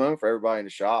emotional moment for everybody in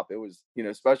the shop. It was,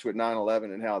 especially with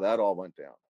 9/11 and how that all went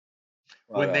down.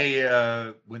 When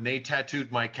they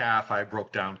tattooed my calf, I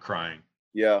broke down crying.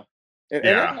 Yeah. And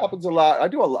that happens a lot.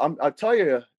 I'll tell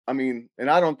you, I mean, and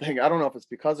I don't know if it's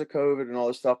because of COVID and all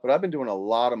this stuff, but I've been doing a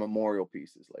lot of memorial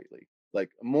pieces lately, like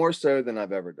more so than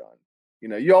I've ever done.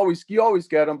 You always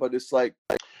get them, but it's like,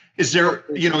 is there,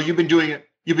 you've been doing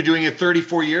it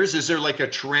 34 years. Is there like a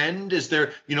trend? Is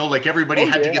there, like everybody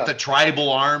had to get the tribal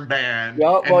armband,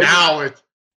 and now it's,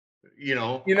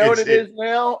 what it is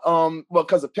now? Well,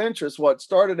 because of Pinterest, what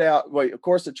started out, of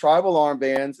course, the tribal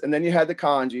armbands, and then you had the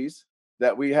kanjis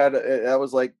that we had. That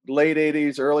was like late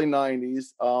 80s, early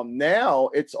 90s. Now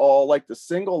it's all like the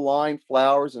single line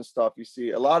flowers and stuff. You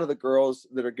see a lot of the girls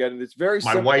that are getting it's very.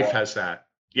 My simple. wife has that.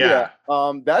 Yeah.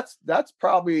 That's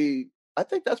probably. I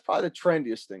think that's probably the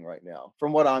trendiest thing right now,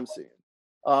 from what I'm seeing.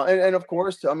 And of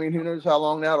course, I mean, who knows how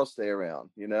long that'll stay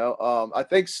around? I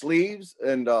think sleeves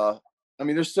and. I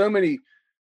mean, there's so many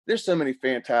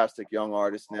fantastic young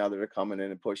artists now that are coming in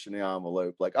and pushing the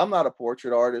envelope. Like, I'm not a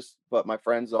portrait artist, but my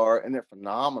friends are, and they're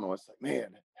phenomenal. It's like,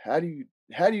 man, how do you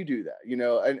do that?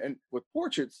 And with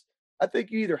portraits, I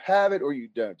think you either have it or you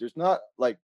don't. There's not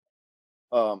like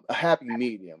a happy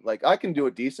medium. Like, I can do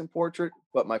a decent portrait,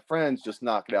 but my friends just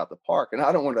knock it out the park, and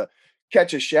I don't want to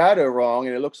catch a shadow wrong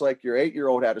and it looks like your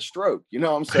 8-year-old had a stroke. You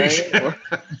know what I'm saying?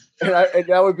 and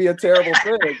that would be a terrible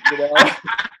thing. You know,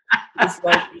 it's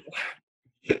like.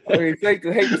 I mean, hate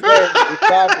to say it's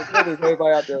God forbid there's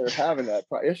anybody out there having that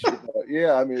issue, but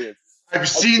yeah, I mean, I've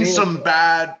seen some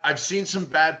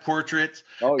bad portraits.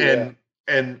 Oh yeah.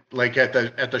 And like at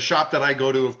the shop that I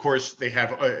go to, of course, they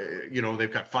have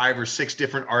they've got 5 or 6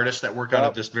 different artists that work out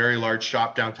of this very large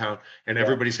shop downtown, and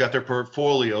everybody's got their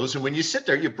portfolios. And when you sit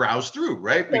there, you browse through,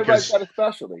 right? Everybody's got a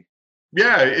specialty.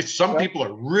 Yeah, it's some people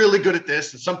are really good at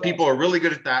this, and some people are really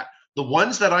good at that. The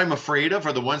ones that I'm afraid of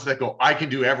are the ones that go, I can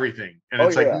do everything. And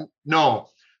it's like, no,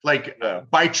 like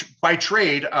by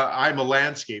trade, I'm a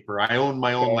landscaper. I own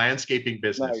my own landscaping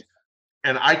business. Nice.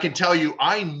 And I can tell you,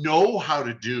 I know how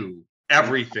to do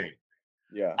everything.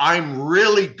 Yeah. I'm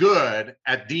really good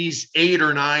at these 8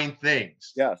 or 9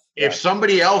 things. Yes. If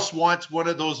somebody else wants one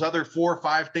of those other 4 or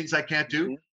 5 things I can't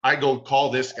do, I go call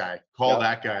this guy, call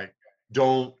that guy.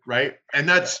 Don't, right? And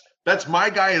that's my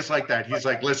guy is like that. He's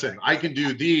like, listen, I can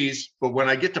do these, but when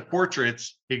I get to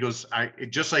portraits, he goes,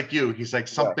 just like you, he's like,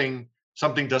 something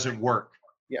doesn't work.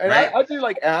 Yeah, and I do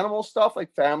like animal stuff,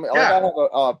 like family. Like I have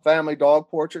a family dog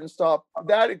portrait and stuff.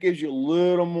 That it gives you a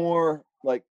little more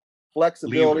like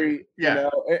flexibility, you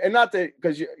know, and not that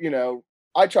because you know,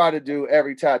 I try to do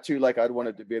every tattoo like I'd want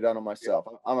it to be done on myself.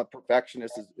 I'm a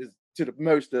perfectionist is to the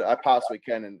most that I possibly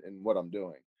can in what I'm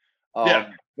doing.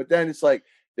 But then it's like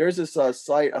there's this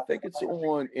site, I think it's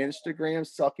on Instagram,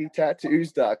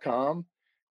 suckytattoos.com.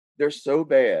 They're so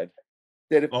bad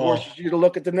that it forces you to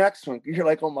look at the next one. You're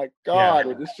like, oh my God.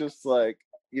 And it's just like,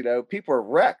 you know, people are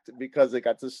wrecked because they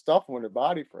got this stuff on their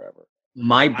body forever.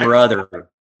 My brother,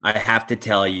 I have to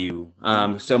tell you.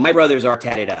 So my brothers are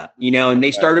tatted up, you know, and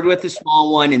they started with a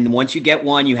small one. And once you get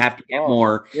one, you have to get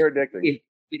more. You're addicted.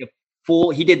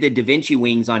 He did the Da Vinci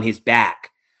wings on his back,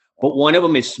 but one of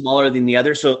them is smaller than the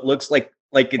other. So it looks like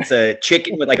it's a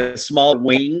chicken with like a small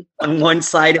wing on one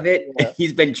side of it. Yeah.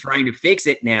 He's been trying to fix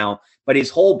it now, but his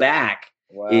whole back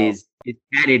is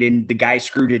tatted and the guy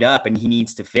screwed it up and he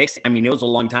needs to fix it. I mean, it was a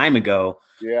long time ago.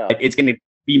 Yeah. It's going to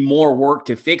be more work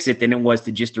to fix it than it was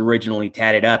to just originally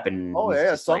tat it up. And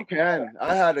some can.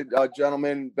 I had a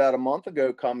gentleman about a month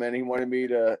ago come in. He wanted me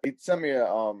to, he sent me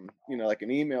a, like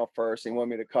an email first. He wanted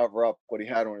me to cover up what he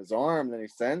had on his arm. Then he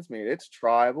sends me, it's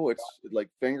tribal. It's like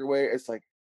finger weight. It's like,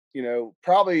 you know,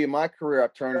 probably in my career,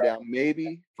 I've turned down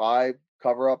maybe 5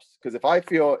 cover-ups. Because if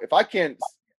I can't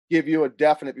give you a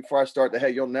definite before I start hey,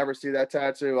 you'll never see that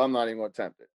tattoo, I'm not even going to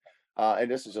attempt it. And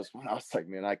this is just when I was like,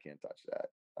 man, I can't touch that.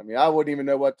 I mean, I wouldn't even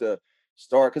know what to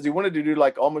start because he wanted to do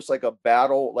like almost like a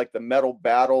battle, like the metal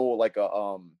battle, like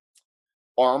a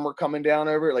armor coming down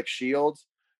over it, like shields.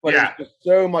 But there's just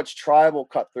so much tribal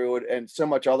cut through it and so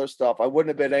much other stuff. I wouldn't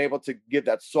have been able to get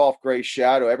that soft gray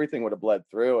shadow. Everything would have bled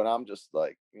through. And I'm just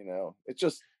like, you know, it's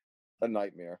just a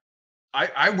nightmare.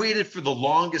 I waited for the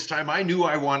longest time. I knew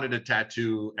I wanted a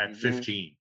tattoo at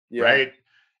 15, right?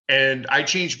 And I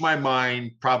changed my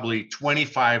mind probably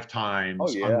 25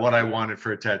 times on what I wanted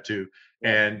for a tattoo.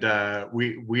 And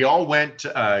we all went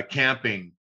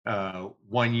camping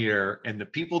one year, and the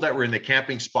people that were in the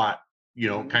camping spot, you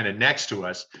know, kind of next to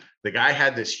us, the guy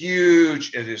had this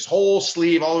huge, his whole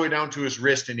sleeve all the way down to his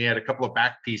wrist, and he had a couple of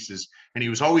back pieces, and he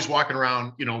was always walking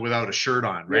around, you know, without a shirt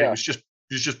on, right? It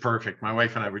was just perfect. My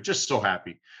wife and I were just so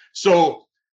happy. So,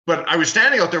 but I was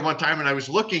standing out there one time and I was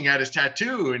looking at his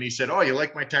tattoo and he said, oh, you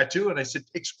like my tattoo? And I said,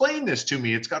 explain this to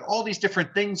me. It's got all these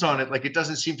different things on it. Like it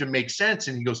doesn't seem to make sense.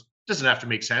 And he goes, doesn't have to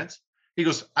make sense. He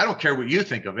goes, I don't care what you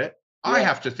think of it. I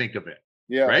have to think of it.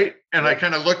 Right. And I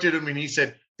kind of looked at him and he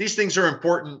said, these things are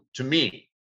important to me.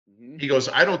 He goes,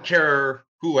 I don't care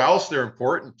who else they're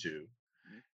important to.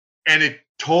 And it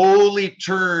totally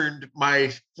turned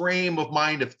my frame of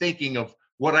mind of thinking of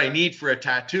what I need for a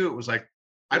tattoo. It was like,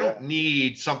 I don't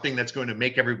need something that's going to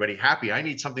make everybody happy. I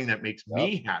need something that makes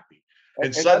me happy.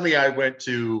 And suddenly I went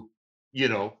to, you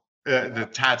know, the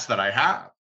tats that I have.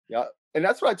 Yeah. And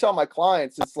that's what I tell my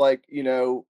clients. It's like, you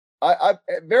know, I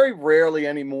very rarely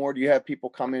anymore do you have people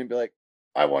come in and be like,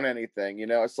 I want anything. You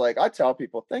know, it's like I tell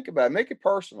people, think about it, make it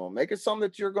personal, make it something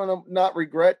that you're going to not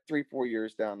regret 3-4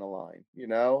 years down the line. You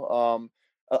know,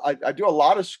 I do a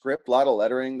lot of script, a lot of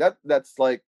lettering. That's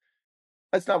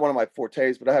not one of my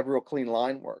fortes, but I have real clean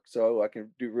line work, so I can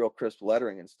do real crisp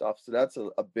lettering and stuff. So that's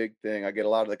a big thing. I get a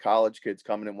lot of the college kids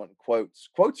coming in wanting quotes.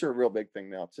 Quotes are a real big thing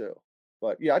now too.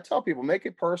 But yeah, I tell people, make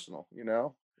it personal. You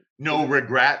know, no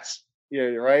regrets. Yeah,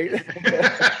 you're right.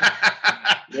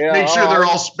 Make sure they're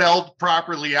all spelled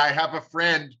properly. I have a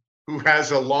friend who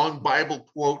has a long Bible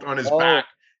quote on his back,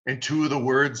 and 2 of the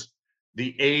words,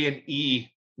 the A and E,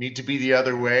 need to be the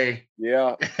other way.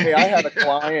 Yeah. Hey, I had a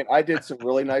client I did some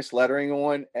really nice lettering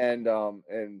on,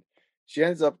 and she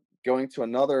ends up going to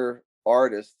another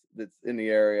artist that's in the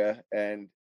area, and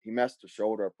he messed her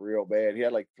shoulder up real bad. He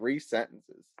had like 3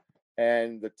 sentences,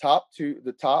 and the top,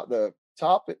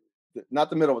 not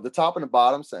the middle, but the top and the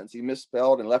bottom sentence, he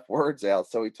misspelled and left words out.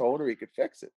 So he told her he could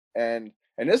fix it. And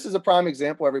this is a prime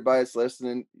example. Everybody that's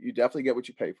listening, you definitely get what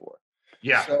you pay for.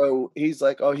 Yeah. So he's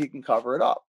like, oh, he can cover it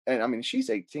up. And I mean,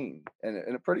 she's 18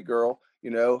 and a pretty girl,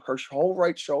 you know, her whole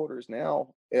right shoulder is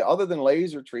now, other than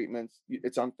laser treatments,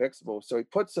 it's unfixable. So he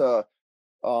puts a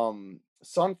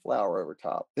sunflower over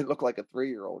top. It looked like a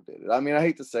 3-year-old did it. I mean, I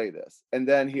hate to say this. And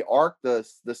then he arced the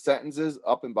sentences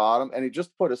up and bottom, and he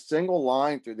just put a single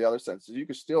line through the other sentences. You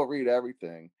could still read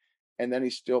everything. And then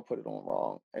he still put it on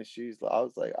wrong. And I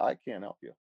was like, I can't help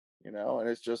you, you know? And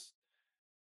it's just,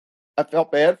 I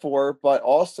felt bad for her, but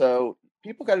also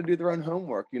people got to do their own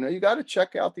homework. You know, you got to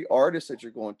check out the artist that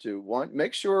you're going to.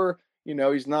 Make sure, you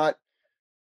know, he's not,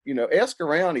 you know, ask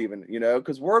around even, you know,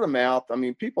 because word of mouth, I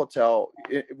mean, people tell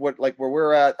where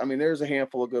we're at. I mean, there's a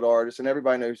handful of good artists and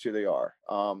everybody knows who they are.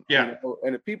 Yeah. You know,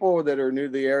 and the people that are new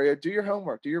to the area, do your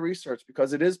homework, do your research,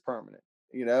 because it is permanent,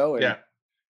 you know? And yeah.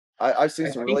 I've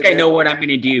seen some I know what I'm going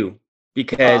to do,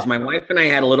 because my wife and I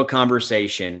had a little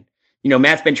conversation. You know,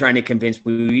 Matt's been trying to convince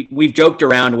me. We've joked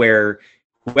around where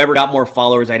whoever got more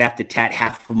followers, I'd have to tat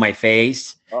half of my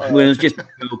face. Well, it was just a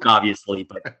joke, obviously,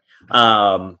 but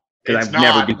because I've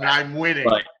never been. I'm winning.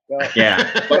 But,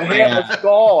 yeah, but half a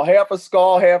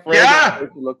skull, half red. Yeah,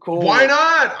 look cool. Why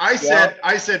not? I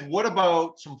said, what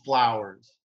about some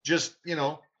flowers? Just, you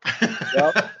know.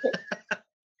 Yep.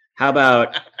 How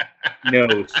about no,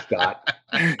 Scott?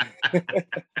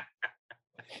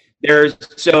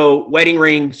 So wedding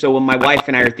ring. So what my wife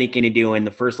and I are thinking of doing, the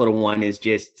first little one is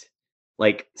just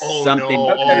like something.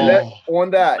 No. Okay, on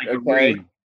that. Like okay.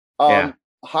 Yeah.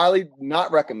 Highly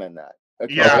not recommend that.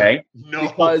 Okay. Yeah. Okay. No.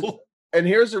 Because, and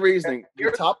here's the reasoning: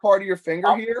 the top part of your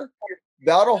finger here,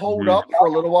 that'll hold up for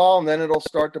a little while, and then it'll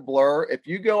start to blur. If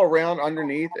you go around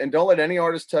underneath, and don't let any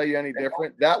artist tell you any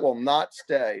different, that will not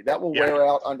stay. That will wear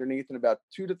out underneath in about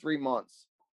 2 to 3 months.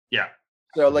 Yeah.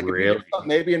 So like Really? if you do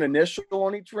maybe an initial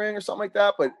on each ring or something like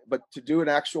that, but to do an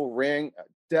actual ring,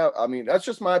 I mean, that's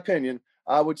just my opinion.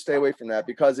 I would stay away from that,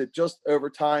 because it just over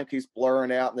time keeps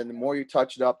blurring out, and then the more you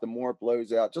touch it up, the more it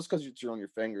blows out. Just because you're on your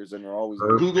fingers, and they're always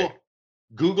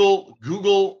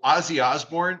Google Ozzy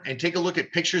Osbourne and take a look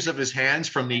at pictures of his hands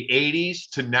from the 80s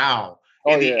to now.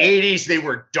 In the 80s, they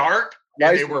were dark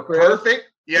and they were perfect.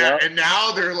 Yeah, and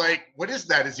now they're like, what is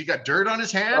that? Has he got dirt on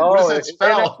his hand? Oh, what does that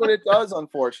spell? That's what it does,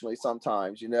 unfortunately,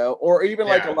 sometimes, you know. Or even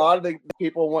like a lot of the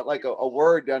people want like a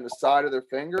word down the side of their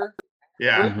finger.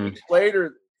 Yeah.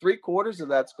 Later, 3/4 of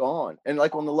that's gone. And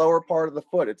like on the lower part of the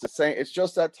foot, it's the same. It's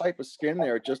just that type of skin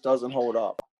there. It just doesn't hold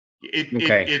up.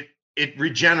 It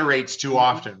regenerates too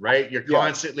often, right? You're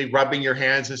constantly rubbing your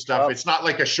hands and stuff. It's not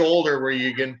like a shoulder where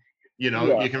you can, you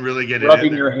know, you can really get rubbing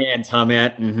it in your hands, huh,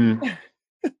 Matt? Mm-hmm.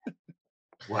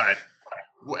 What?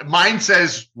 Mine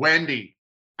says Wendy.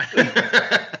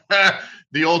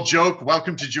 The old joke,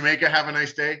 welcome to Jamaica, have a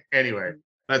nice day. Anyway,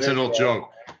 that's an old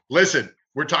joke. Listen,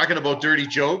 we're talking about dirty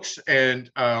jokes, and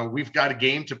we've got a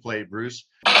game to play, Bruce.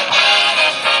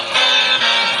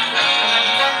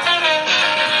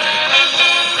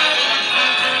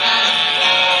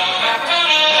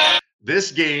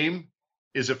 This game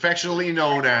is affectionately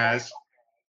known as...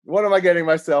 What am I getting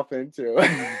myself into?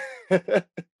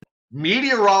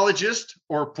 Meteorologist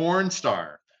or porn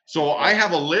star. So I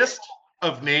have a list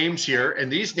of names here, and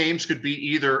these names could be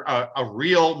either a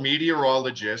real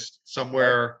meteorologist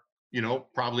somewhere, you know,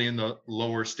 probably in the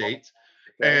lower states,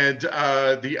 and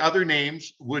the other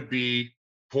names would be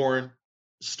porn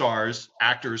stars,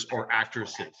 actors or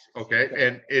actresses. Okay,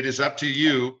 and it is up to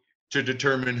you to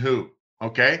determine who.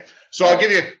 Okay, so I'll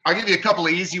give you a couple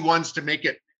of easy ones to make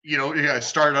it, you know,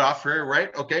 start off here,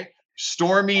 right? Okay,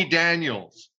 Stormy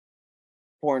Daniels.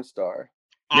 Porn star.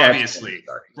 Obviously,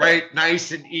 right?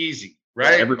 Nice and easy,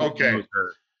 right? Everybody Okay. knows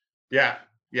her. Yeah.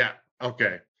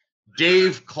 Okay.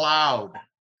 Dave Cloud.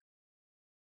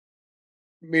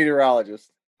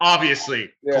 Meteorologist.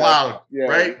 Obviously, Cloud,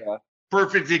 right? Yeah.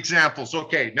 Perfect examples.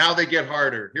 Okay, now they get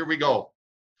harder. Here we go.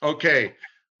 Okay,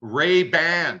 Ray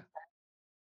Ban.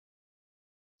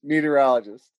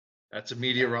 Meteorologist. That's a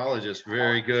meteorologist.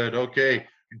 Very good. Okay,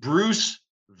 Bruce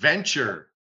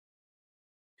Venture.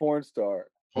 Porn star.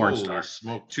 Holy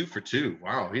smoke, 2 for 2.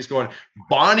 Wow, he's going.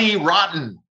 Bonnie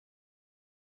Rotten.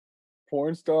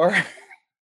 Porn star.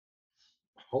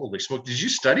 Holy smoke, did you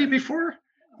study before?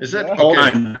 Is that Hold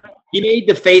on? He made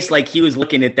the face like he was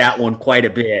looking at that one quite a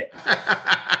bit.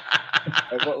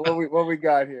 What we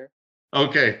got here?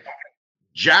 Okay.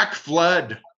 Jack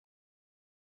Flood.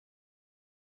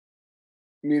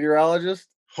 Meteorologist.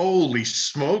 Holy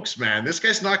smokes, man. This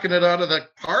guy's knocking it out of the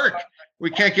park. We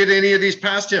can't get any of these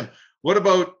past him. What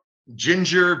about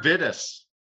Ginger Vitus?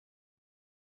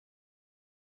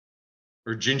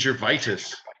 Or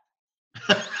Gingivitis?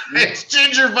 It's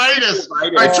Gingivitis.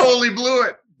 I totally blew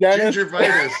it. Dentist.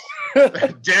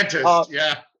 Gingivitis. Dentist,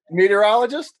 yeah.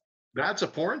 Meteorologist. That's a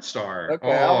porn star.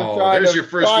 Okay, I was trying there's to, your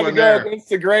first trying one to go there. against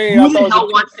the grain. Who the hell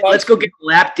wants it? Let's go get a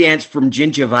lap dance from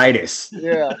gingivitis.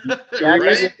 Yeah, I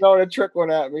guess you're throwing a trick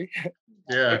one at me.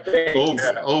 Yeah.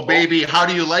 Oh, baby, how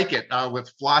do you like it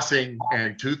with flossing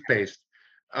and toothpaste?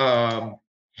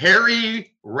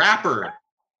 Harry Rapper.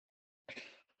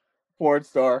 Porn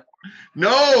star.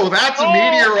 No, that's a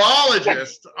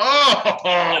meteorologist.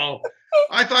 Oh,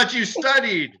 I thought you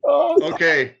studied.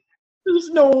 Okay.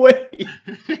 There's no way.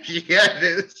 Yeah, it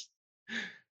is.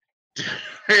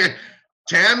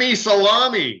 Tammy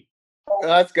Salami.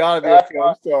 That's gotta be a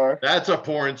porn star. That's a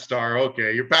porn star.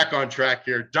 Okay, you're back on track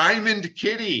here. Diamond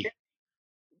Kitty.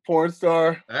 Porn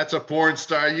star. That's a porn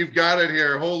star. You've got it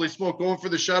here. Holy smoke, going for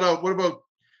the shutout. What about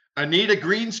Anita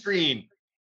Greenscreen?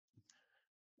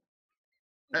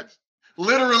 That's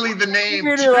literally the name.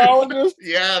 Meteorologist.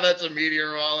 Yeah, that's a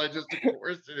meteorologist. Of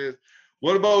course it is.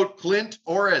 What about Clint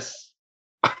Orris?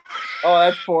 Oh,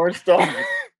 that's porn star.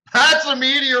 That's a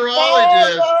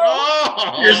meteorologist.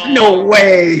 Oh, there's no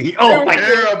way. Oh my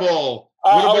terrible.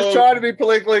 I was trying to be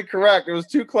politically correct. It was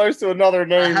too close to another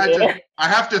name. I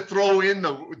have to throw in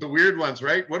the weird ones,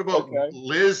 right? What about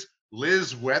Liz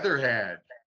Weatherhead?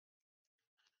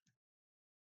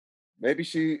 Maybe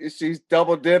she's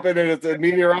double dipping and it's a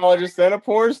meteorologist and a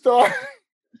porn star.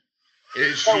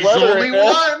 She's only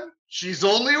one. She's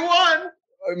only one.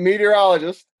 A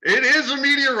meteorologist. It is a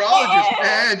meteorologist,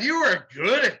 man. You are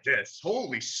good at this.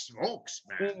 Holy smokes,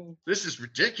 man. This is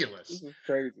ridiculous. This is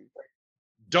crazy.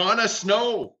 Donna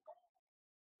Snow.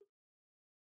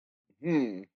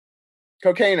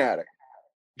 Cocaine addict.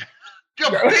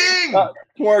 Bing!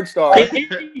 Porn star.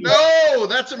 No,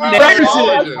 that's a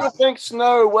meteorologist. I think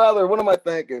snow weather. What am I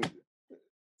thinking?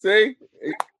 See?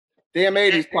 Damn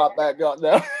 80s pop back up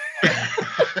now.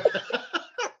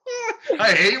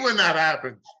 I hate when that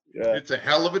happens. Yeah. It's a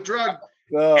hell of a drug.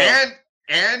 And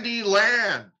Andy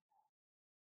Land.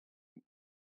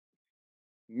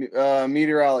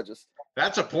 Meteorologist.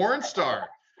 That's a porn star.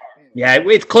 Yeah,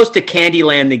 it's close to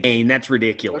Candyland the game. That's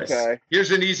ridiculous. Okay.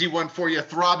 Here's an easy one for you.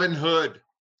 Throbbing Hood.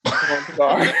 Porn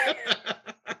star.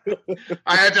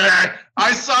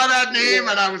 I saw that name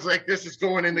and I was like, this is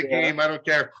going in the game. I don't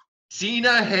care.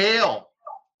 Tina Hale.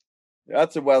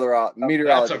 That's a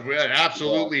meteorologist.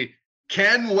 Absolutely.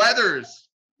 Ken Weathers.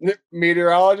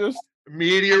 Meteorologist.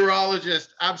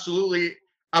 Meteorologist. Absolutely.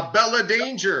 Abella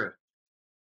Danger.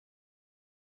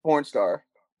 Porn star.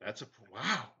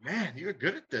 Wow, man, you're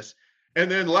good at this. And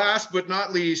then last but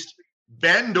not least,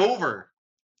 Bend Over.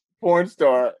 Porn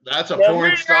star. That's a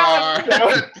porn star.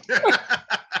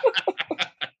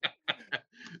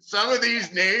 Some of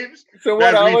these names. So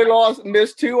what? I only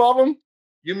missed 2 of them.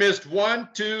 You missed 1,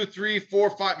 2, 3, 4,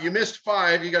 5. You missed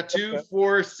 5. You got 2,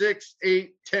 4, 6,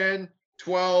 8, 10,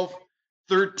 12,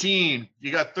 13.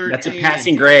 You got 13. That's a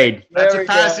passing grade. That's a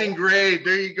passing grade.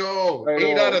 There you go.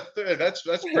 8 out of 30. That's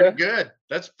pretty good.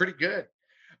 That's pretty good.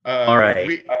 All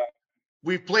right.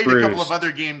 We've played a couple of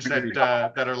other games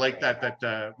that are like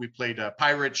that. We played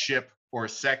Pirate Ship or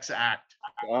Sex Act.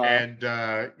 And,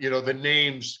 the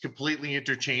names completely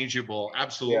interchangeable.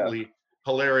 Absolutely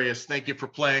hilarious. Thank you for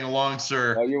playing along,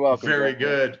 sir. Oh, you're welcome. Very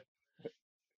good.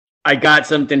 I got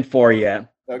something for you.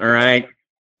 Okay. All right.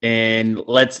 And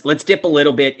let's dip a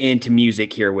little bit into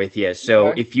music here with you. So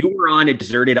if you were on a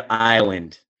deserted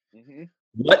island,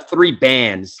 what 3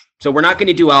 bands? So we're not going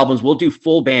to do albums. We'll do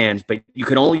full bands, but you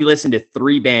could only listen to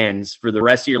 3 bands for the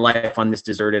rest of your life on this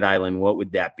deserted island. What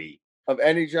would that be? Of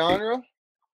any genre?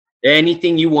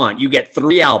 Anything you want. You get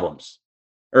 3 albums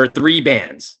or 3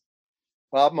 bands.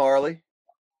 Bob Marley.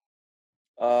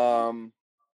 That'll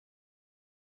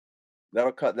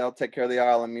take care of the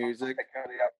island music.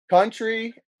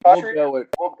 Country. We'll go with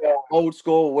old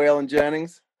school Waylon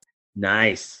Jennings.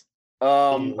 Nice.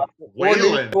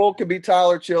 Waylon school could be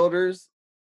Tyler Childers.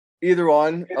 Either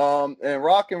one. And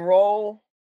rock and roll.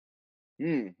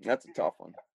 That's a tough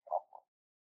one.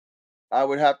 I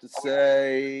would have to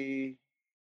say,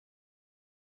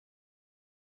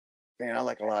 man, I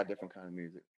like a lot of different kind of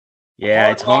music.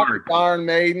 Yeah, it's hard. Iron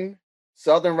Maiden.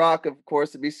 Southern rock, of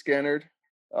course, to be Skynyrd.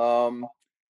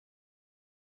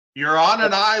 You're on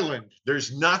an island.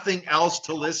 There's nothing else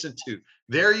to listen to.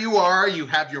 There you are. You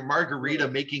have your margarita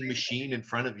making machine in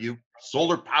front of you.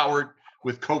 solar powered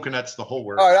with coconuts, the whole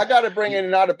works. All right, I got to bring in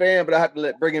not a band, but I have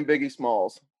to bring in Biggie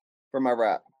Smalls for my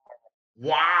rap.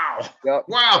 Wow. Yep.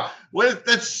 Wow. Well,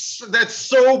 that's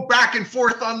so back and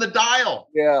forth on the dial.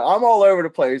 Yeah, I'm all over the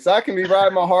place. I can be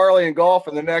riding my Harley and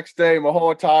golfing the next day. My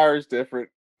whole attire is different.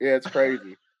 Yeah, it's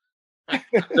crazy.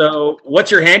 So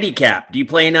what's your handicap? Do you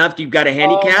play enough? Do you got a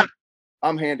handicap?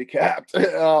 I'm handicapped.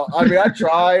 I mean, I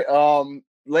try.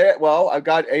 Well, I've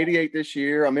got 88 this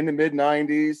year. I'm in the mid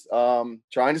 90s.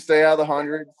 Trying to stay out of the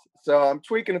hundreds. So I'm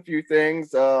tweaking a few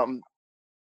things.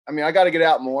 I mean, I got to get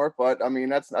out more, but I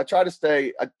mean, I try to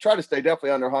stay definitely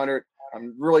under 100.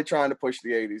 I'm really trying to push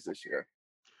the 80s this year.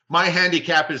 My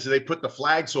handicap is they put the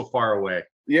flag so far away.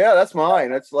 Yeah, that's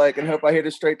mine. That's like, and hope I hit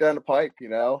it straight down the pipe, you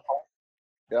know?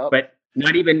 Yep. But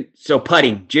not even so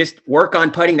putting, just work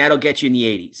on putting. That'll get you in the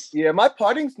 80s. Yeah, my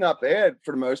putting's not bad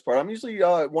for the most part. I'm usually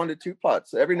 1 to 2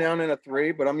 putts. Every now and then a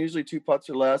 3, but I'm usually 2 putts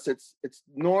or less. It's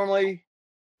normally,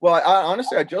 well, I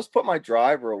honestly, I just put my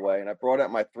driver away and I brought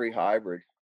out my 3 hybrid.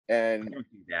 And don't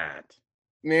do that.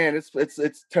 Man,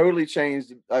 it's totally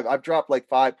changed. I've dropped like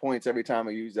 5 points every time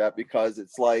I use that because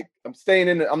it's like I'm staying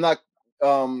in it. I'm not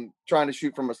trying to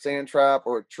shoot from a sand trap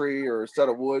or a tree or a set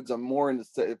of woods. I'm more in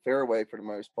the fairway for the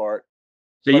most part.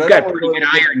 So you've got pretty good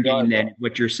iron game then, is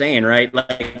what you're saying, right?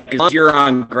 Like, as long as you're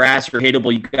on grass or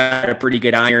hittable, you've got a pretty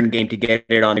good iron game to get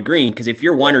it on the green. Because if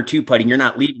you're 1 or 2 putting, you're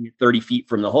not leaving it 30 feet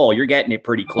from the hole. You're getting it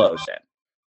pretty close then.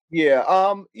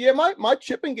 Yeah. Yeah. My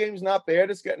chipping game's not bad.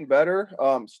 It's getting better.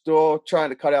 Still trying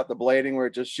to cut out the blading where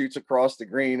it just shoots across the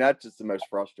green. That's just the most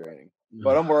frustrating.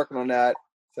 But I'm working on that.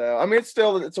 So I mean,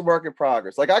 it's a work in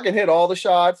progress. Like I can hit all the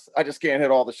shots. I just can't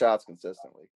hit all the shots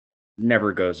consistently.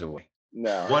 Never goes away.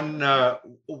 No.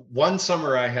 One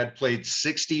summer I had played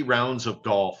 60 rounds of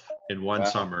golf in one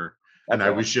summer, and I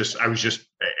was just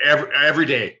every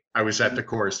day I was at the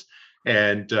course,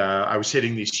 and I was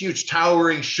hitting these huge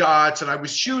towering shots, and I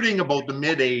was shooting about the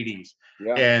mid 80s.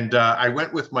 Yeah. And I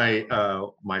went with my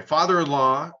my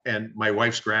father-in-law and my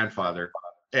wife's grandfather,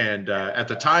 and at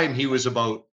the time he was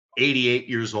about 88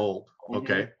 years old.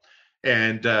 Okay.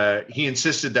 And he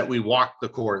insisted that we walk the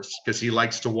course because he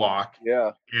likes to walk.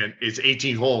 Yeah. And it's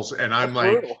 18 holes. And I'm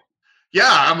like, yeah,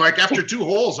 I'm like, after 2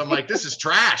 holes, I'm like, this is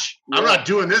trash. Yeah. I'm not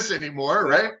doing this anymore.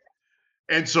 Yeah. Right.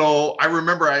 And so I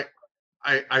remember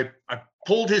I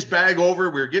pulled his bag over.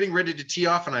 We were getting ready to tee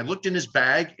off, and I looked in his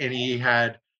bag, and he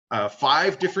had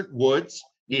 5 different woods.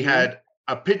 He had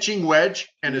a pitching wedge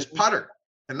and his putter.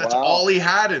 And that's all he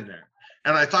had in there.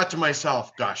 And I thought to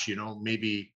myself, gosh,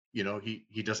 maybe,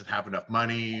 he doesn't have enough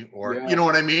money, or you know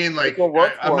what I mean? Like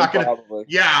I'm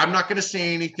not gonna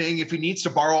say anything. If he needs to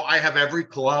borrow, I have every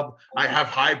club, I have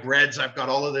hybrids, I've got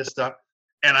all of this stuff.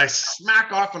 And I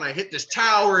smack off and I hit this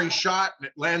towering shot, and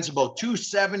it lands about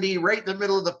 270 right in the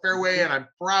middle of the fairway, and I'm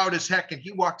proud as heck. And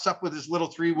he walks up with his little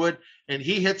 3-wood and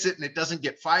he hits it, and it doesn't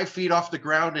get 5 feet off the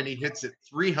ground, and he hits it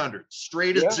 300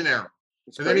 straight as an arrow.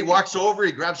 And then he walks over,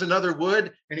 he grabs another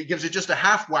wood, and he gives it just a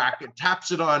half whack and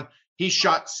taps it on. He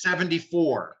shot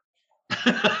 74.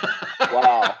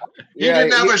 Wow. He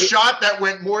didn't have a shot that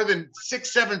went more than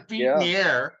 6-7 feet in the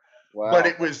air. Wow. But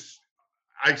it was,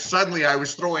 I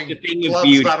was throwing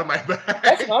clubs out of my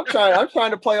bag. I'm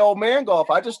trying to play old man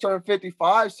golf. I just turned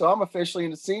 55, so I'm officially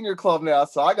in the senior club now.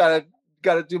 So I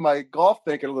gotta do my golf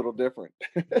thinking a little different.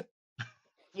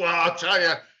 Well, I'll tell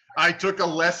you, I took a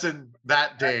lesson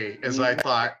that day as I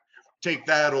thought, take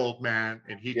that, old man.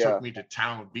 And he took me to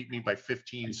town, beat me by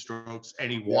 15 strokes,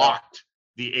 and he walked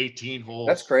the 18 holes.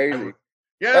 That's crazy.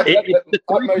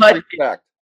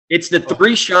 It's the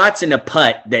 3 shots and a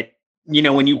putt that,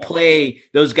 when you play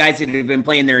those guys that have been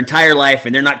playing their entire life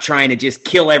and they're not trying to just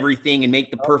kill everything and make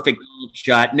the perfect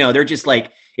shot. No, they're just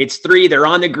like, it's 3, they're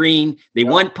on the green. They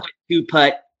 1 putt, 2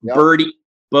 putt, birdie,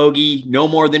 bogey, no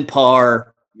more than par.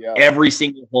 Every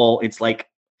single hole. It's like,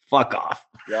 fuck off.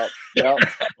 Yep.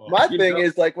 My thing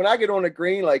is, like, when I get on the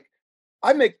green, like,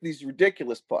 I make these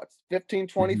ridiculous putts, 15,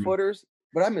 20 footers,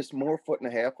 but I miss more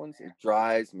 1.5 ones. It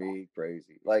drives me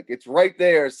crazy. Like, it's right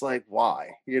there. It's like,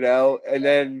 why? And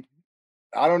then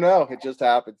I don't know. It just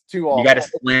happens too often. You got to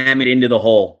slam it into the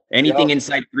hole. Anything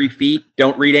inside 3 feet,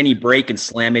 don't read any break and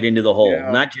slam it into the hole.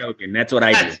 I'm not joking. That's what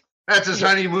I do. That's his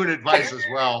honeymoon advice as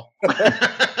well.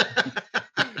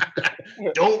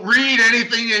 Don't read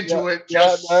anything into it.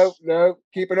 No.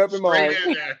 Keep an open mind.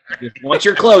 Once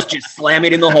you're close, just slam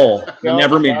it in the hole. You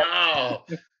never miss.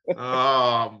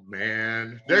 Oh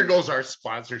man, there goes our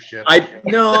sponsorship. I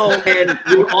know, man.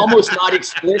 We were almost not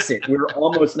explicit. And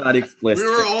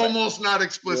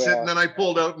then I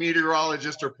pulled out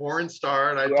meteorologist or porn star,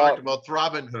 and I talked about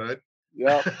Throbbing Hood.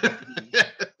 Yeah.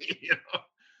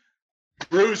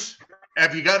 Bruce,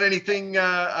 have you got anything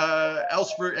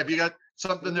else have you got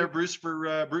something there, Bruce,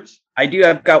 for Bruce? I do.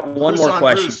 I've got one Bruce more on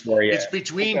question Bruce. for you. It's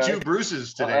between Okay. two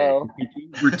Bruces today.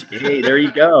 Hey, there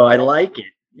you go. I like it.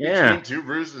 Yeah. Between two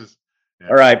Bruces. Yeah.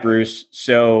 All right, Bruce.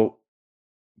 So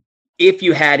if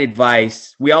you had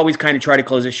advice, we always kind of try to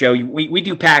close the show. We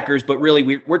do Packers, but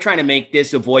really we're trying to make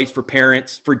this a voice for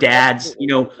parents, for dads. You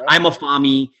know, I'm a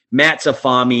Fami, Matt's a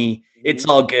Fami. It's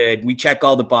all good. We check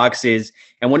all the boxes.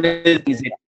 And one of the things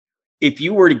that if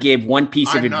you were to give one piece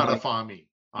of I'm advice, not a Fami.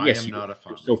 I yes, am you're, not a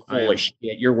you're Fami. so full of shit.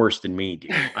 You're worse than me,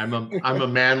 dude. I'm a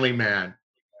manly man.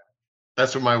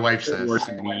 That's what my wife You're says. worse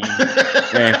than me.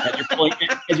 Yeah,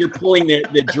 as you're pulling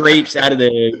the drapes out of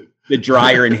the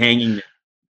dryer and hanging them.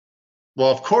 Well,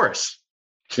 of course.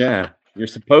 Yeah, you're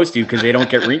supposed to because they don't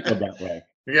get wrinkled that way.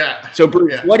 Yeah. So,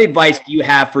 Bruce, Yeah. what advice do you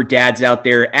have for dads out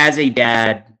there? As a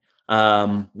dad,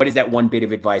 what is that one bit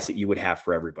of advice that you would have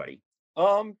for everybody?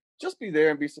 Just be there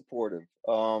and be supportive.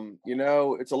 You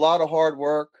know, it's a lot of hard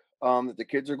work that the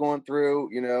kids are going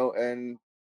through, you know, and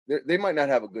they might not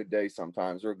have a good day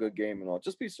sometimes or a good game and all.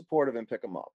 Just be supportive and pick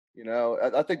them up. You know,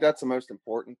 I think that's the most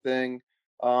important thing.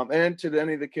 And to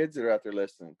any of the kids that are out there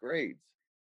listening,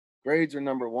 grades are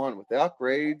number one. Without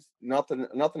grades, nothing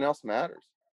else matters.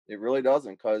 It really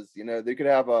doesn't, because you know they could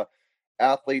have a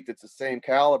athlete that's the same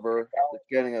caliber that's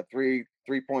getting a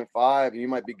 3.5, and you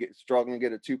might be struggling to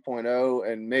get a 2.0,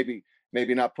 and maybe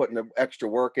not putting the extra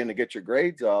work in to get your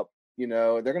grades up. You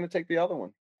know, they're going to take the other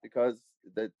one because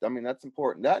that's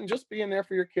important. That and just being there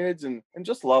for your kids and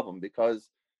just love them, because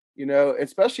you know,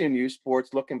 especially in youth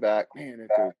sports, looking back, man,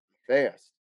 it goes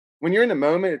fast. When you're in the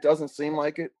moment, it doesn't seem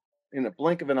like it. In a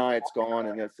blink of an eye, it's gone,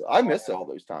 and I miss all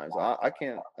those times. I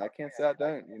can't say I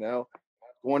don't. You know,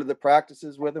 going to the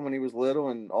practices with him when he was little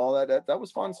and all that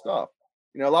was fun stuff.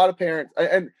 You know, a lot of parents,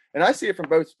 and I see it from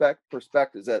both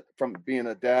perspectives, that from being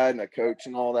a dad and a coach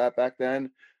and all that back then,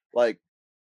 like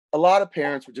a lot of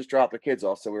parents would just drop their kids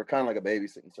off, so we were kind of like a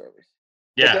babysitting service.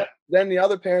 Yeah. Then the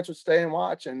other parents would stay and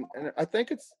watch, and I think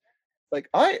it's like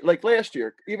last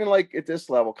year, even like at this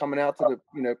level, coming out to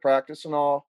the practice and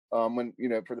all. When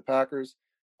for the Packers,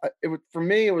 for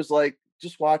me it was like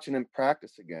just watching them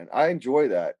practice again. I enjoy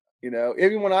that. You know,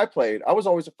 even when I played, I was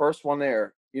always the first one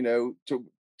there. You know, to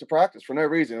practice for no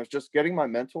reason. It was just getting my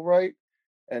mental right,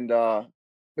 and but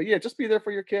yeah, just be there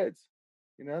for your kids.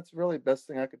 You know, that's really the best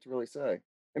thing I could really say.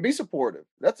 And be supportive.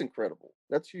 That's incredible.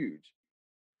 That's huge.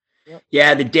 Yep.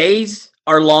 Yeah, the days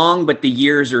are long, but the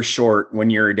years are short when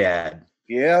you're a dad.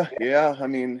 Yeah. I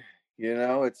mean, you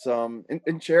know, it's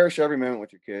and cherish every moment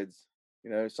with your kids. You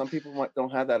know, some people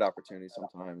don't have that opportunity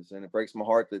sometimes, and it breaks my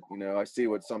heart that I see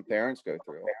what some parents go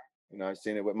through. You know, I've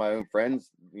seen it with my own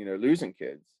friends. You know, losing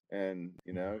kids, and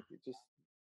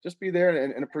just be there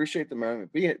and appreciate the moment.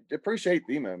 Appreciate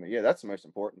the moment. Yeah, that's the most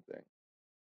important thing.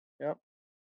 Yep.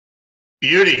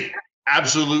 Beauty.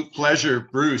 Absolute pleasure,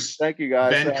 Bruce. Thank you,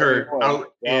 guys. Ben Kurt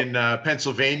out in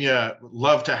Pennsylvania.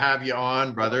 Love to have you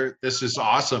on, brother. This is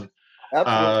awesome.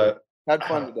 Absolutely. Had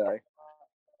fun today.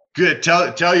 Good.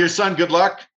 Tell your son good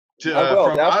luck from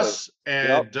definitely. us,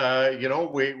 and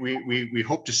we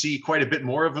hope to see quite a bit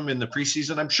more of him in the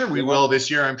preseason. I'm sure we will this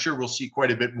year. I'm sure we'll see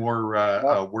quite a bit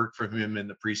more work from him in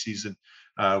the preseason.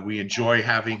 We enjoy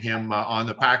having him on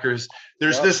the Packers.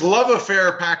 There's this love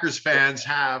affair Packers fans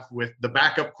have with the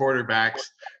backup quarterbacks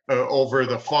over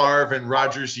the Favre and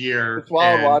Rodgers year. It's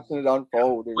wild watching it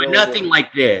unfold. But nothing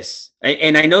like this.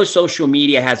 And I know social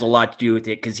media has a lot to do with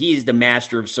it because he is the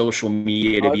master of social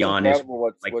media, to be honest.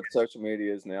 What social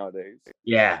media is nowadays.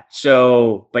 Yeah.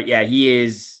 So, but yeah,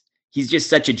 he's just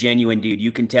such a genuine dude.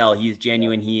 You can tell he's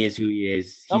genuine. He is who he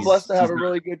is. I'm blessed to have a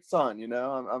really good son. You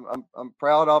know, I'm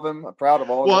proud of him. I'm proud of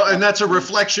all. Well, and that's a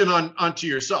reflection onto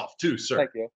yourself too, sir.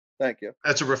 Thank you.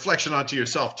 That's a reflection onto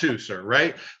yourself too, sir.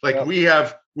 Right? Like we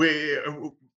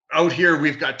out here,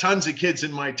 we've got tons of kids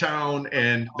in my town,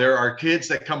 and there are kids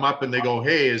that come up and they go,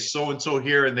 "Hey, is so and so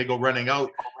here?" And they go running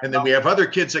out, and then we have other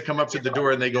kids that come up to the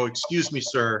door and they go, "Excuse me,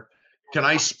 sir, can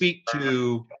I speak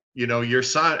to your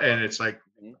son?" And it's like,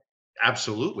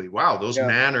 absolutely. Wow. Those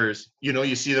manners,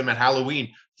 you see them at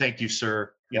Halloween. Thank you,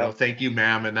 sir. Thank you,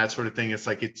 ma'am. And that sort of thing. It's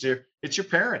like, it's your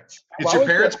parents. It's your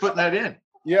parents putting that in.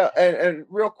 Yeah. And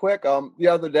real quick, the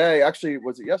other day, actually,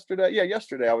 was it yesterday? Yeah.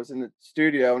 Yesterday I was in the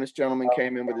studio and this gentleman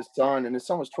came in with his son, and his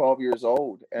son was 12 years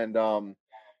old. And,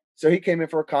 so he came in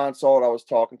for a consult. I was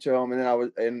talking to him, and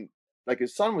then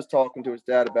his son was talking to his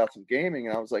dad about some gaming.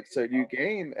 And I was like, "So do you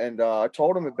game?" And, I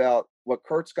told him about what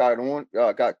Kurt's got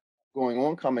going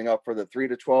on coming up for the 3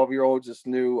 to 12-year-olds, this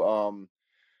new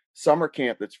summer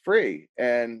camp that's free.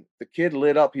 And the kid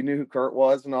lit up. He knew who Kurt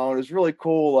was and all. It was really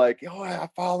cool. Like, oh, I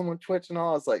follow him on Twitch and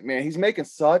all. It's like, man, he's making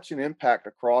such an impact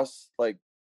across like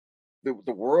the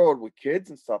world with kids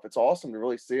and stuff. It's awesome to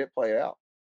really see it play out.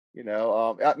 You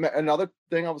know, another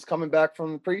thing, I was coming back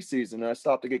from the preseason and I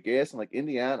stopped to get gas in like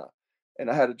Indiana, and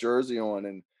I had a jersey on,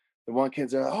 and the one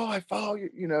kid's like, oh, I follow you.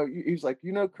 You know, he's like,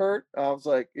 you know, Kurt? I was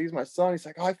like, he's my son. He's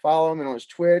like, oh, I follow him and on his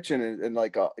Twitch and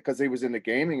like, because he was into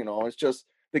gaming and all. It's just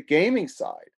the gaming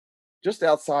side, just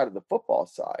outside of the football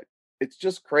side. It's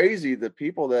just crazy the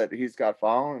people that he's got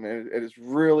following, and it is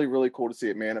really, really cool to see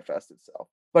it manifest itself.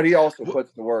 But he also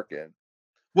puts the work in.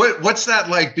 What's that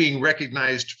like, being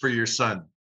recognized for your son?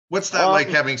 What's that like,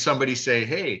 having somebody say,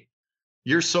 hey,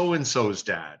 you're so-and-so's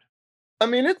dad? I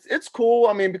mean, it's cool.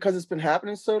 I mean, because it's been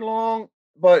happening so long,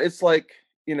 but it's like,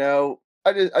 you know,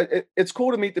 it's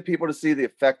cool to meet the people, to see the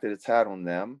effect that it's had on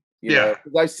them. You know,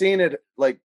 'cause I've seen it,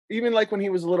 like, even like when he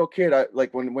was a little kid,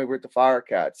 like when we were at the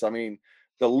Firecats, I mean,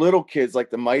 the little kids, like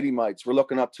the Mighty Mites, were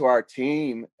looking up to our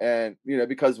team, and, you know,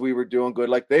 because we were doing good,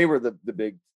 like they were the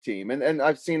big team. And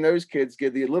I've seen those kids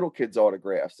give the little kids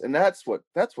autographs, and that's what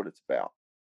it's about.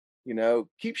 You know,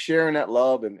 keep sharing that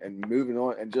love and moving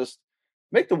on, and just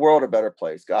make the world a better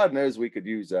place. God knows we could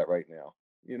use that right now,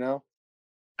 you know?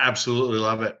 Absolutely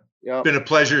love it. Yep. Been a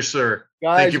pleasure, sir.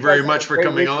 Guys, thank you very much for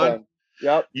coming on.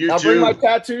 Yep. You I'll too. bring my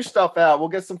tattoo stuff out. We'll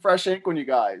get some fresh ink on you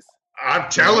guys. I'm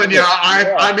telling you,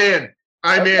 I'm in.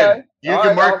 I'm in. You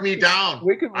can mark me down.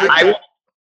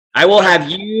 I will have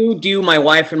you do my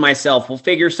wife and myself. We'll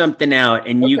figure something out,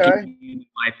 and you can do my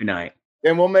wife and I.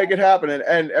 And we'll make it happen.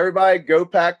 And everybody, go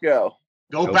Pack, go.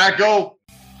 Go Pack, go.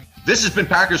 This has been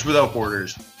Packers Without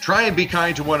Borders. Try and be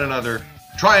kind to one another.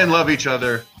 Try and love each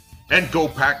other. And go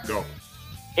Pack, go.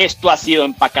 Esto ha sido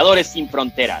Empacadores Sin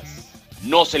Fronteras.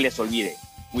 No se les olvide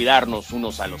cuidarnos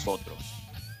unos a los otros.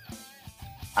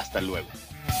 Hasta luego.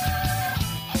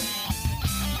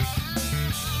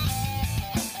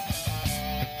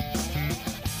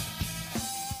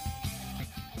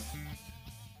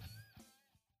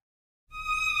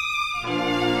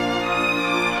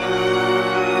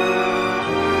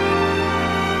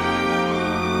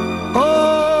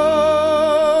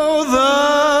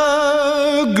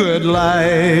 Good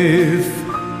life,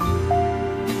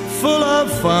 full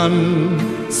of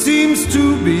fun, seems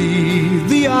to be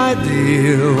the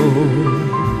ideal.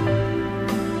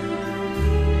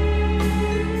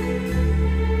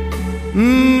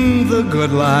 The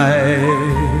good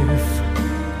life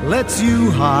lets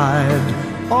you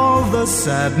hide all the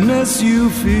sadness you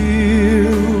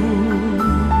feel.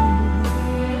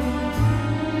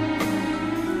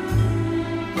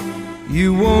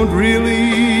 You won't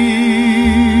really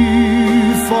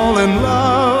fall in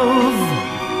love,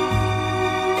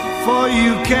 for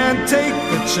you can't take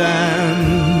the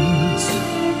chance.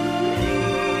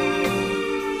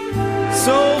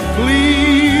 So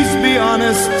please be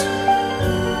honest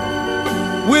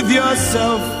with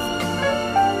yourself.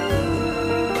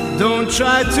 Don't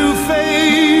try to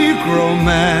fake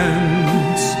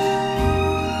romance.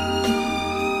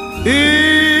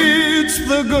 It's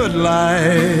the good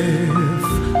life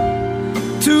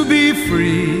to be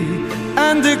free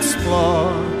and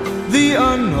explore the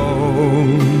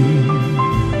unknown.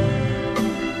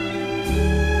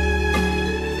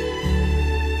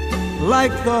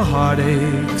 Like the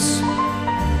heartaches,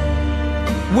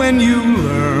 when you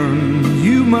learn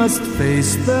you must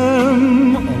face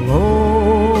them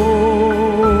alone.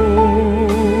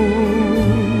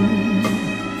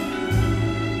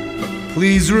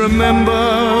 Please remember,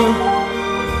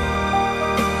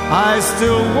 I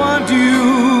still want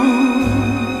you.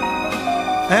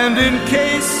 And in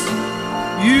case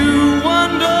you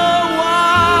wonder why,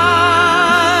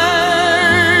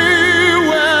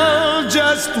 well,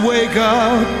 just wake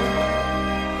up,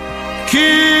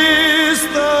 kiss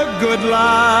the good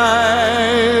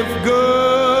life good.